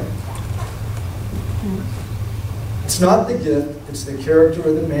what's right. It's not the gift, it's the character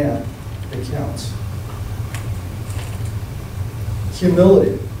of the man that counts.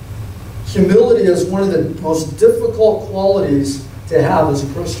 Humility. Humility is one of the most difficult qualities to have as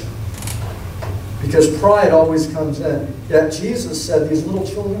a Christian, because pride always comes in. Yet Jesus said, these little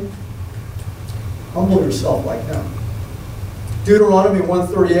children, humble yourself like them. Deuteronomy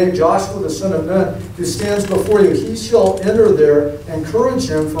 1:38, Joshua the son of Nun, who stands before you, he shall enter there. Encourage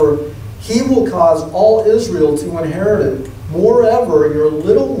him, for he will cause all Israel to inherit it. Moreover, your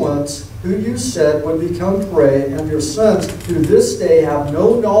little ones, who you said would become prey, and your sons, who this day have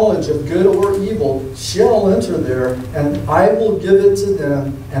no knowledge of good or evil, shall enter there, and I will give it to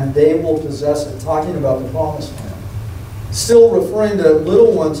them, and they will possess it. Talking about the promised land. Still referring to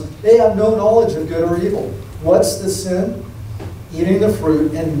little ones, they have no knowledge of good or evil. What's the sin? Eating the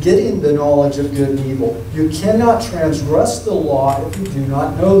fruit and getting the knowledge of good and evil. You cannot transgress the law if you do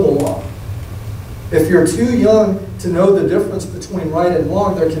not know the law. If you're too young to know the difference between right and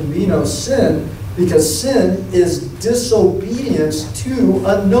wrong, there can be no sin, because sin is disobedience to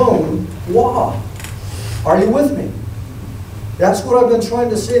a known law. Are you with me? That's what I've been trying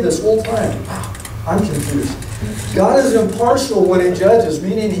to say this whole time. I'm confused. God is impartial when he judges,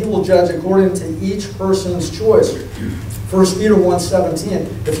 meaning he will judge according to each person's choice. 1 Peter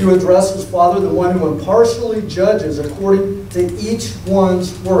 1:17, if you address as Father, the one who impartially judges according to each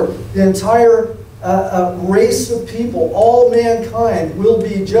one's work. The entire race of people, all mankind, will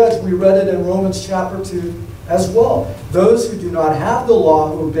be judged. We read it in Romans chapter 2 as well. Those who do not have the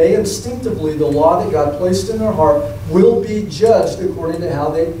law, who obey instinctively the law that God placed in their heart, will be judged according to how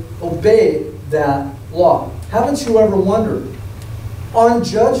they obey that law. Haven't you ever wondered? On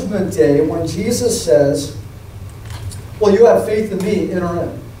Judgment Day, when Jesus says, well, you have faith in me, enter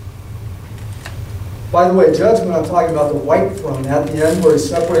in. By the way, judgment, I'm talking about the white throne at the end where he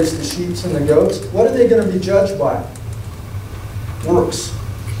separates the sheep and the goats. What are they going to be judged by? Works.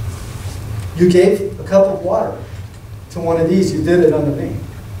 You gave a cup of water to one of these, you did it unto me.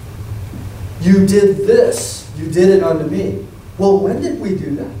 You did this, you did it unto me. Well, when did we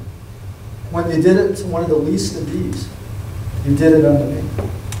do that? When you did it to one of the least of these, you did it unto me.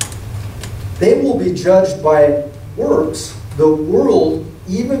 They will be judged by works. The world,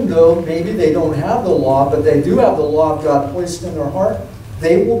 even though maybe they don't have the law, but they do have the law of God placed in their heart,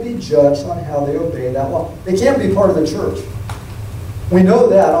 they will be judged on how they obey that law. They can't be part of the church. We know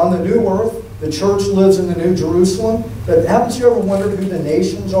that on the new earth, the church lives in the New Jerusalem. But haven't you ever wondered who the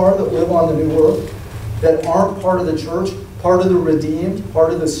nations are that live on the new earth, that aren't part of the church, part of the redeemed,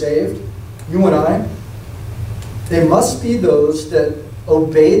 part of the saved? You and I. They must be those that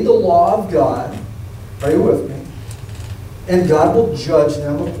obeyed the law of God. Are you with me? And God will judge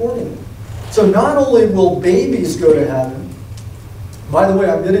them accordingly. So not only will babies go to heaven, by the way,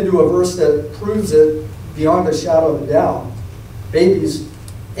 I'm getting to a verse that proves it beyond a shadow of a doubt. Babies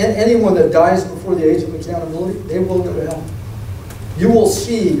anyone that dies before the age of accountability, they will go to hell. You will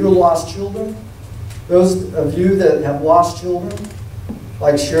see your lost children. Those of you that have lost children,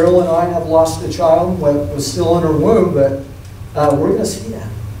 like Cheryl and I have lost a child when it was still in her womb, but we're going to see that.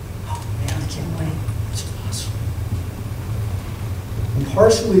 Oh man, I can't wait. It's awesome.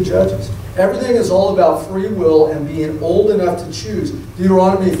 Impartially judges. Everything is all about free will and being old enough to choose.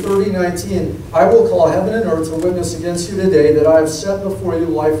 Deuteronomy 30:19, I will call heaven and earth to witness against you today that I have set before you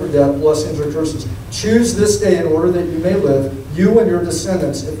life or death, blessings or curses. Choose this day in order that you may live, you and your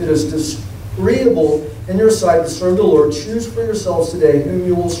descendants. If it is disagreeable in your sight to serve the Lord, choose for yourselves today whom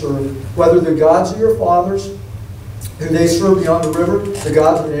you will serve, whether the gods of your fathers, who they served beyond the river, the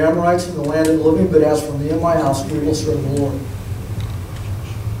gods of the Amorites in the land of the living, but as for me and my house, we will serve the Lord.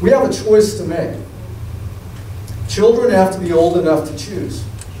 We have a choice to make. Children have to be old enough to choose.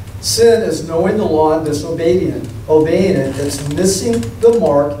 Sin is knowing the law and disobeying it. It's missing the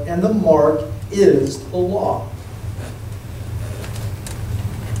mark, and the mark is the law.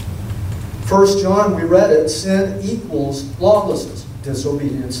 1 John, we read it, sin equals lawlessness,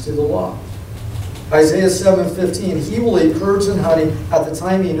 disobedience to the law. Isaiah 7:15, he will eat curds and honey at the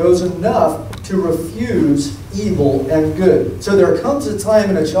time he knows enough to refuse evil and good. So there comes a time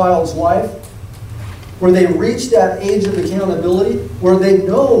in a child's life where they reach that age of accountability, where they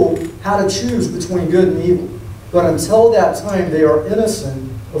know how to choose between good and evil. But until that time, they are innocent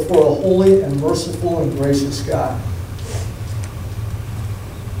before a holy and merciful and gracious God.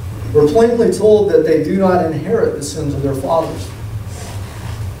 We're plainly told that they do not inherit the sins of their fathers.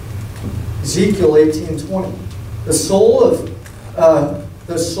 Ezekiel 18:20. The soul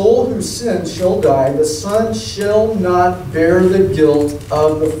who sins shall die. The son shall not bear the guilt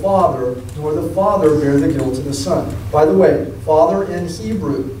of the father, nor the father bear the guilt of the son. By the way, father in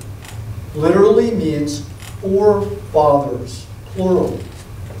Hebrew literally means forefathers, plural.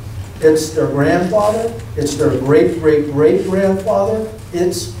 It's their grandfather. It's their great-great-great-grandfather.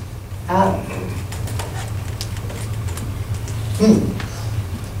 It's Adam.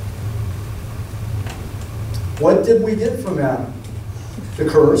 What did we get from Adam? The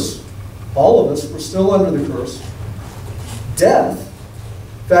curse. All of us were still under the curse. Death.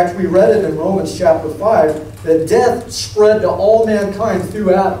 In fact, we read it in Romans chapter 5 that death spread to all mankind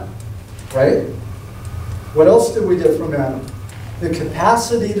through Adam. Right? What else did we get from Adam? The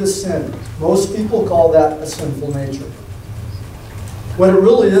capacity to sin. Most people call that a sinful nature. What it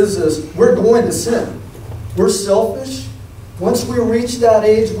really is we're going to sin. We're selfish. Once we reach that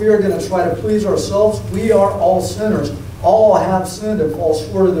age, we are going to try to please ourselves. We are all sinners. All have sinned and fall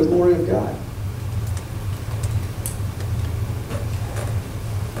short of the glory of God.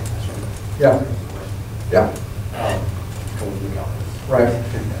 Yeah. Yeah. Right.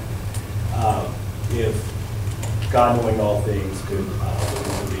 If God knowing all things could look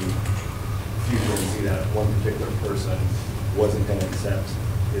into the future and see that one particular person wasn't going to accept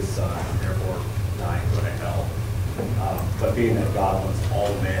his son, and therefore dying, go to hell. But being that God wants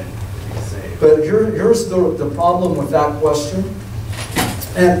all men to be saved. But here's the problem with that question.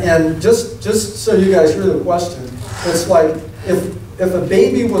 And just so you guys hear the question, it's like if a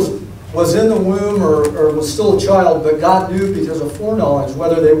baby was in the womb or was still a child, but God knew because of foreknowledge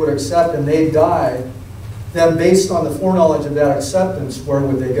whether they would accept and they died, then based on the foreknowledge of that acceptance, where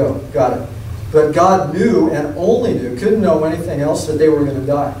would they go? Got it. But God knew and only knew, couldn't know anything else, that they were going to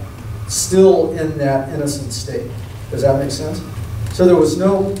die. Still in that innocent state. Does that make sense? So there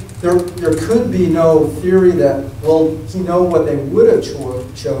could be no theory that, well, he knew what they would have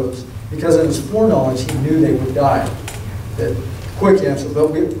chose, because in his foreknowledge he knew they would die. Quick answer,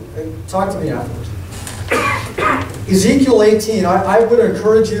 but talk to me afterwards. Ezekiel 18, I would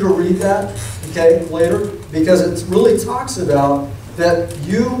encourage you to read that, okay, later, because it really talks about that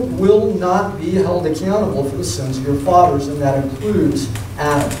you will not be held accountable for the sins of your fathers, and that includes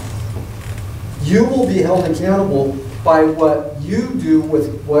Adam. You will be held accountable by what you do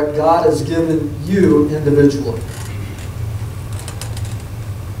with what God has given you individually.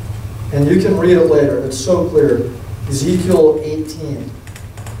 And you can read it later. It's so clear. Ezekiel 18.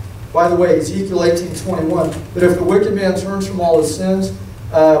 By the way, Ezekiel 18:21. But if the wicked man turns from all his sins,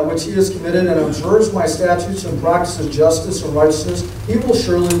 which he has committed, and observes my statutes and practices justice and righteousness, he will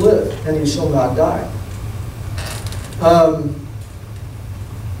surely live, and he shall not die.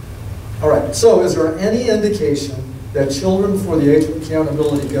 All right, so is there any indication that children before the age of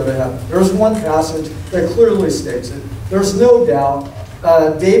accountability go to heaven? There's one passage that clearly states it. There's no doubt.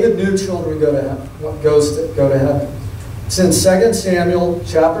 David knew children go to heaven. It's in 2 Samuel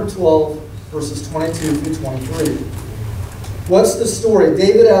chapter 12, verses 22 through 23. What's the story?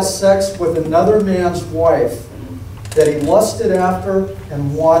 David has sex with another man's wife, that he lusted after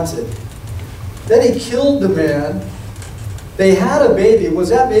and wanted. Then he killed the man. They had a baby. Was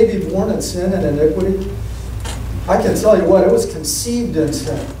that baby born in sin and iniquity? I can tell you what, it was conceived in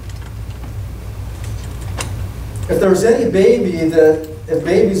sin. If there's any baby that, if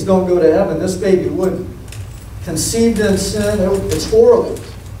babies don't go to heaven, this baby would. Conceived in sin, it's horrible.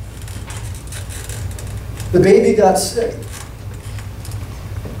 The baby got sick.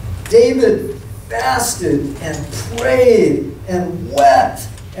 David fasted and prayed and wept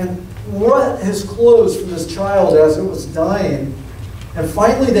and rent his clothes for this child as it was dying. And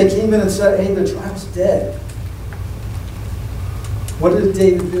finally they came in and said, hey, the child's dead. What did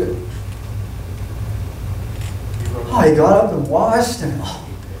David do? Oh, he got up and washed and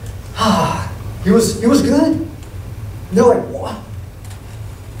he was good. And they're like, what?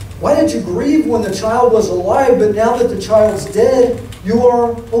 Why did you grieve when the child was alive, but now that the child's dead, you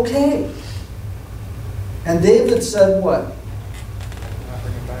are okay? And David said what?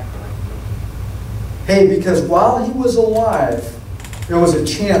 Hey, because while he was alive, there was a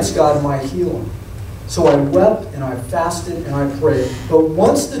chance God might heal him. So I wept and I fasted and I prayed. But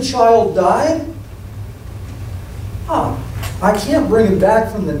once the child died, I can't bring him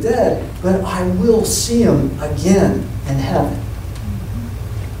back from the dead, but I will see him again in heaven.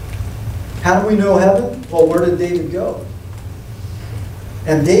 How do we know heaven? Well, where did David go?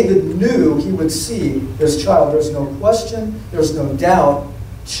 And David knew he would see this child. There's no question, there's no doubt.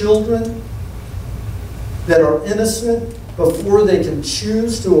 Children that are innocent before they can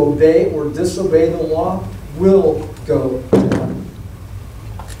choose to obey or disobey the law will go to heaven.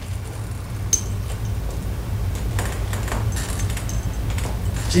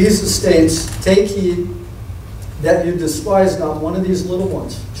 Jesus states, take heed that you despise not one of these little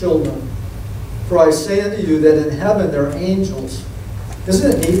ones, children. For I say unto you that in heaven there are angels.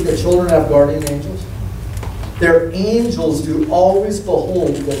 Isn't it neat that children have guardian angels? Their angels do always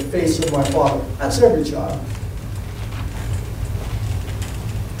behold the face of my Father. That's every child.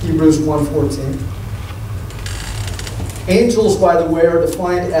 Hebrews 1:14. Angels, by the way, are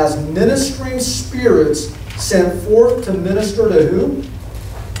defined as ministering spirits sent forth to minister to who?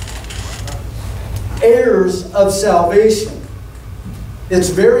 Heirs of salvation. It's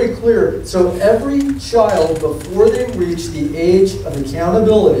very clear. So every child, before they reach the age of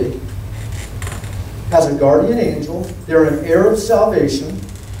accountability, has a guardian angel. They're an heir of salvation.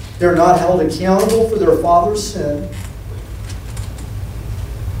 They're not held accountable for their father's sin.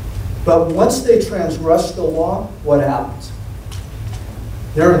 But once they transgress the law, what happens?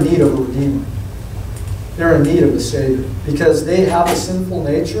 They're in need of a redeemer. They're in need of a Savior. Because they have a sinful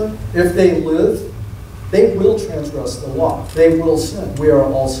nature. If they live, they will transgress the law. They will sin. We are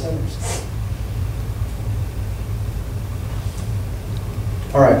all sinners.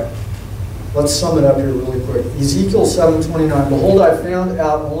 All right. Let's sum it up here really quick. Ezekiel 7:29. Behold, I found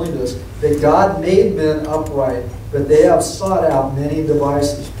out only this, that God made men upright, but they have sought out many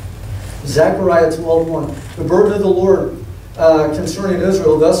devices. Zechariah 12:1. The burden of the Lord concerning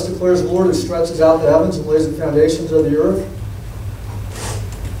Israel. Thus declares the Lord, who stretches out the heavens and lays the foundations of the earth.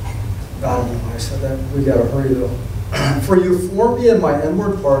 I don't know why I said that. We got to hurry though. For you formed me in my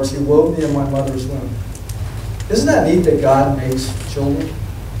inward parts. You wove me in my mother's womb. Isn't that neat that God makes children?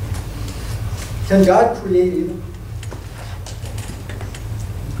 Can God create evil?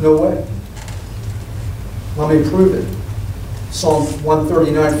 No way. Let me prove it. Psalm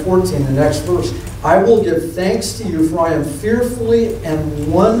 139:14, the next verse. I will give thanks to you, for I am fearfully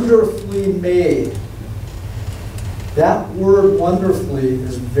and wonderfully made. That word wonderfully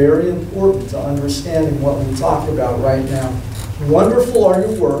is very important to understanding what we talk about right now. Wonderful are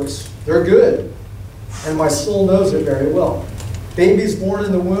your works. They're good. And my soul knows it very well. Babies born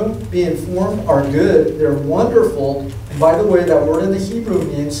in the womb, being formed, are good. They're wonderful. And by the way, that word in the Hebrew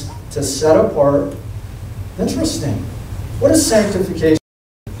means to set apart. Interesting. What is sanctification?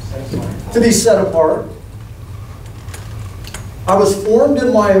 To be set apart. I was formed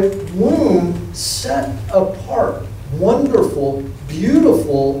in my womb, set apart. Wonderful,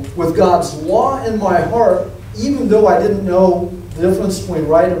 beautiful, with God's law in my heart, even though I didn't know the difference between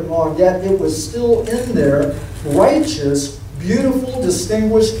right and wrong yet, it was still in there. Righteous, beautiful,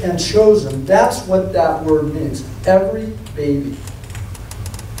 distinguished, and chosen. That's what that word means. Every baby.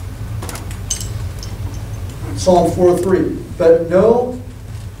 Psalm 4:3. But know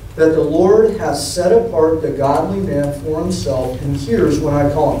that the Lord has set apart the godly man for himself, and hears when I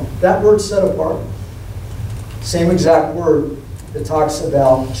call him. That word, set apart, same exact word that talks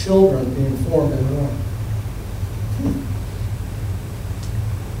about children being formed in the womb.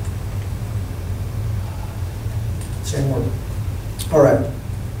 Same word. All right.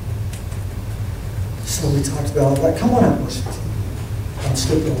 So we talked about that. Come on up, worship team. I'm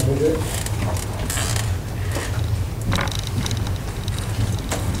skipping a little bit.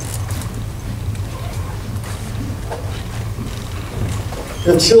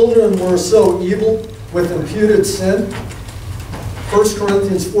 The children were so evil with imputed sin. 1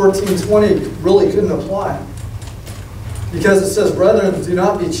 Corinthians 14:20 really couldn't apply. Because it says, brethren, do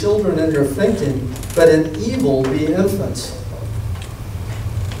not be children in your thinking, but in evil be infants.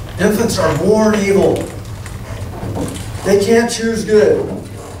 Infants are born evil. They can't choose good.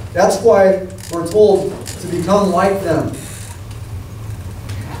 That's why we're told to become like them.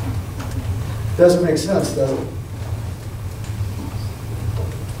 Doesn't make sense, does it?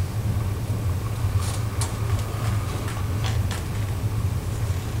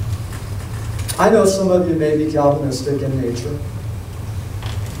 I know some of you may be Calvinistic in nature.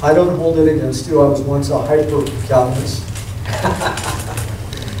 I don't hold it against you. I was once a hyper-Calvinist.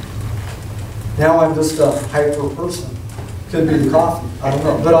 Now I'm just a hyper person. Could be the coffee. I don't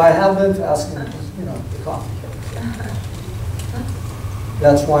know. But I have been fasting, the coffee.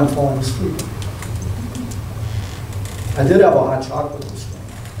 That's why I'm falling asleep. I did have a hot chocolate this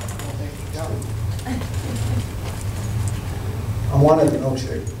morning. I wanted a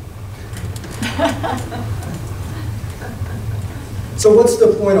milkshake. So what's the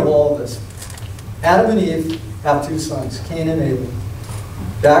point of all of this? Adam and Eve have two sons, Cain and Able.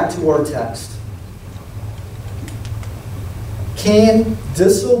 Back to our text. Cain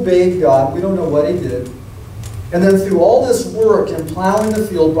disobeyed God. We don't know what he did. And then through all this work and plowing the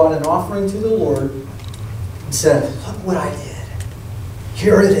field, brought an offering to the Lord and said, look what I did.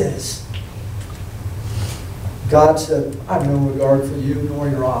 Here it is. God said, I have no regard for you nor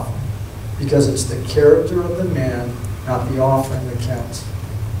your offering. Because it's the character of the man, not the offering that counts.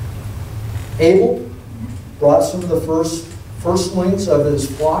 Abel brought some of the firstlings of his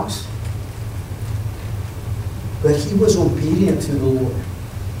flocks, but he was obedient to the Lord.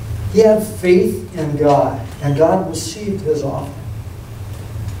 He had faith in God, and God received his offering.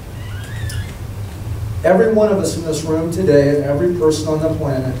 Every one of us in this room today, and every person on the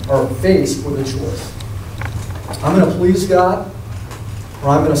planet, are faced with a choice. I'm going to please God, or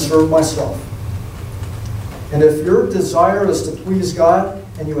I'm going to serve myself. And if your desire is to please God,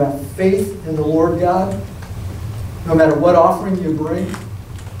 and you have faith in the Lord God, no matter what offering you bring,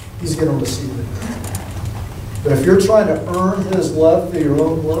 he's going to receive it. But if you're trying to earn his love through your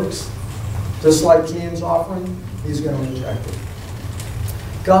own works, just like Cain's offering, he's going to reject it.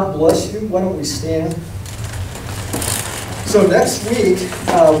 God bless you. Why don't we stand? So next week,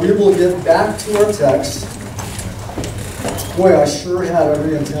 we will get back to our text. Boy, I sure had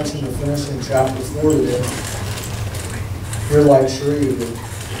every intention of finishing chapter 4 today. You're like, sure you did.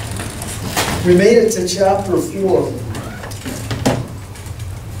 We made it to chapter 4,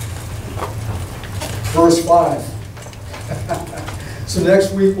 verse 5. So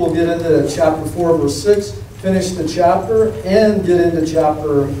next week we'll get into chapter 4, verse 6, finish the chapter, and get into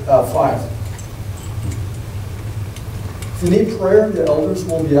chapter 5. If you need prayer, the elders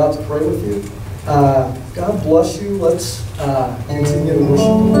will be out to pray with you. God bless you. Let's continue to worship.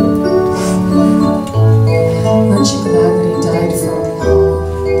 Aren't you glad that he died for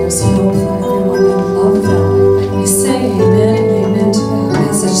all? There's hope for everyone who loves him. We say amen and amen to that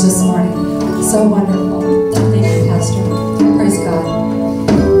message this morning. So wonderful. Thank you, Pastor. Praise God.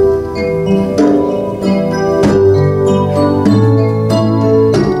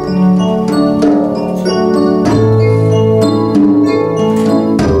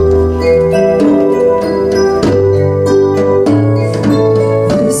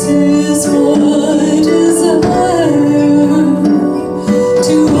 This is my desire.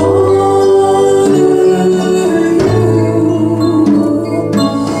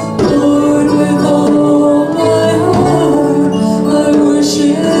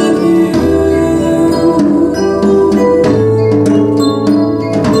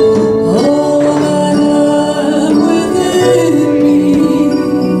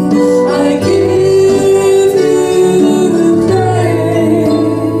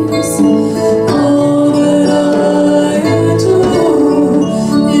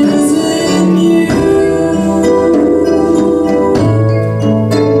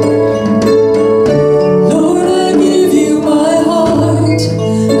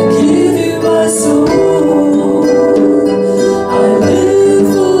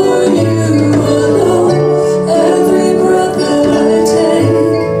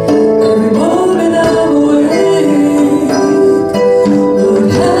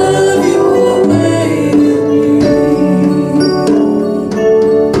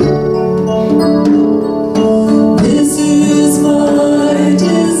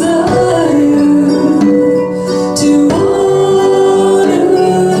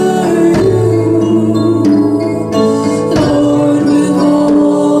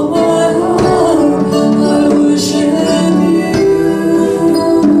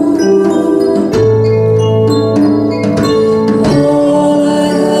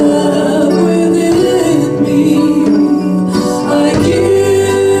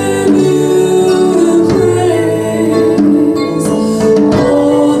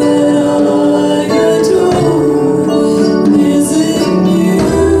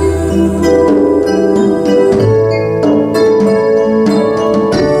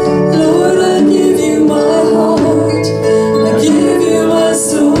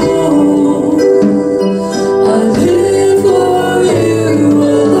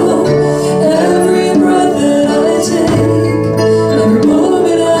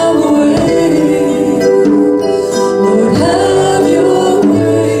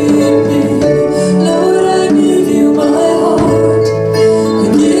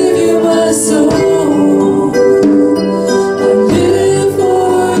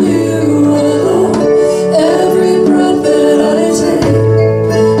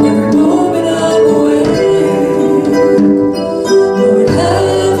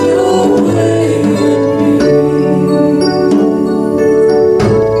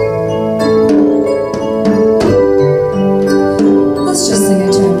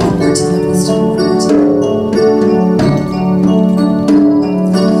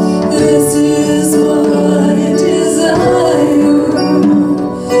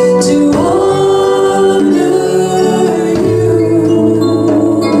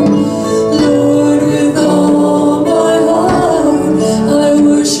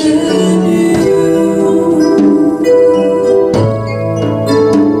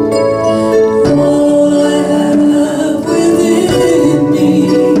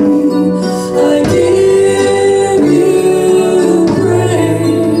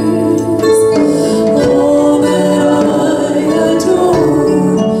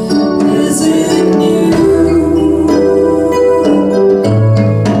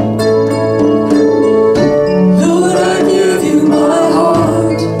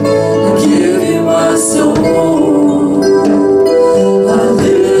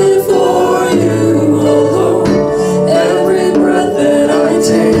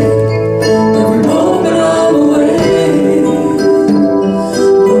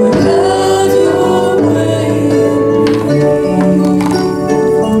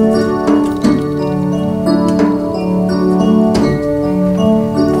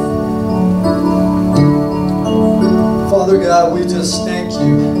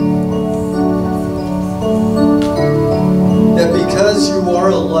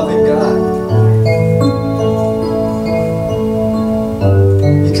 loving God.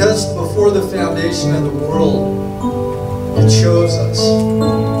 Because before the foundation of the world, you chose us.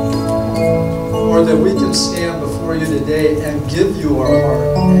 Lord, that we can stand before you today and give you our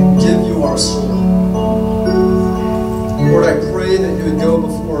heart and give you our soul. Lord, I pray that you would go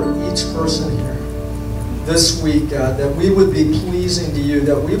before each person here this week, God, that we would be pleasing to you,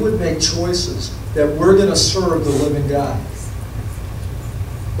 that we would make choices, that we're going to serve the living God.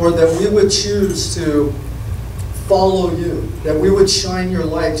 Lord, that we would choose to follow you, that we would shine your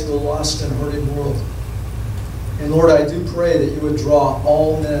light to a lost and hurting world. And Lord, I do pray that you would draw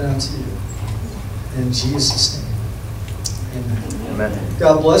all men unto you. In Jesus' name. Amen. Amen.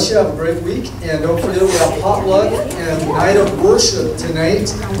 God bless you. Have a great week. And don't forget, we have potluck and night of worship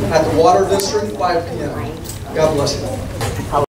tonight at the Water District, 5 p.m. God bless you.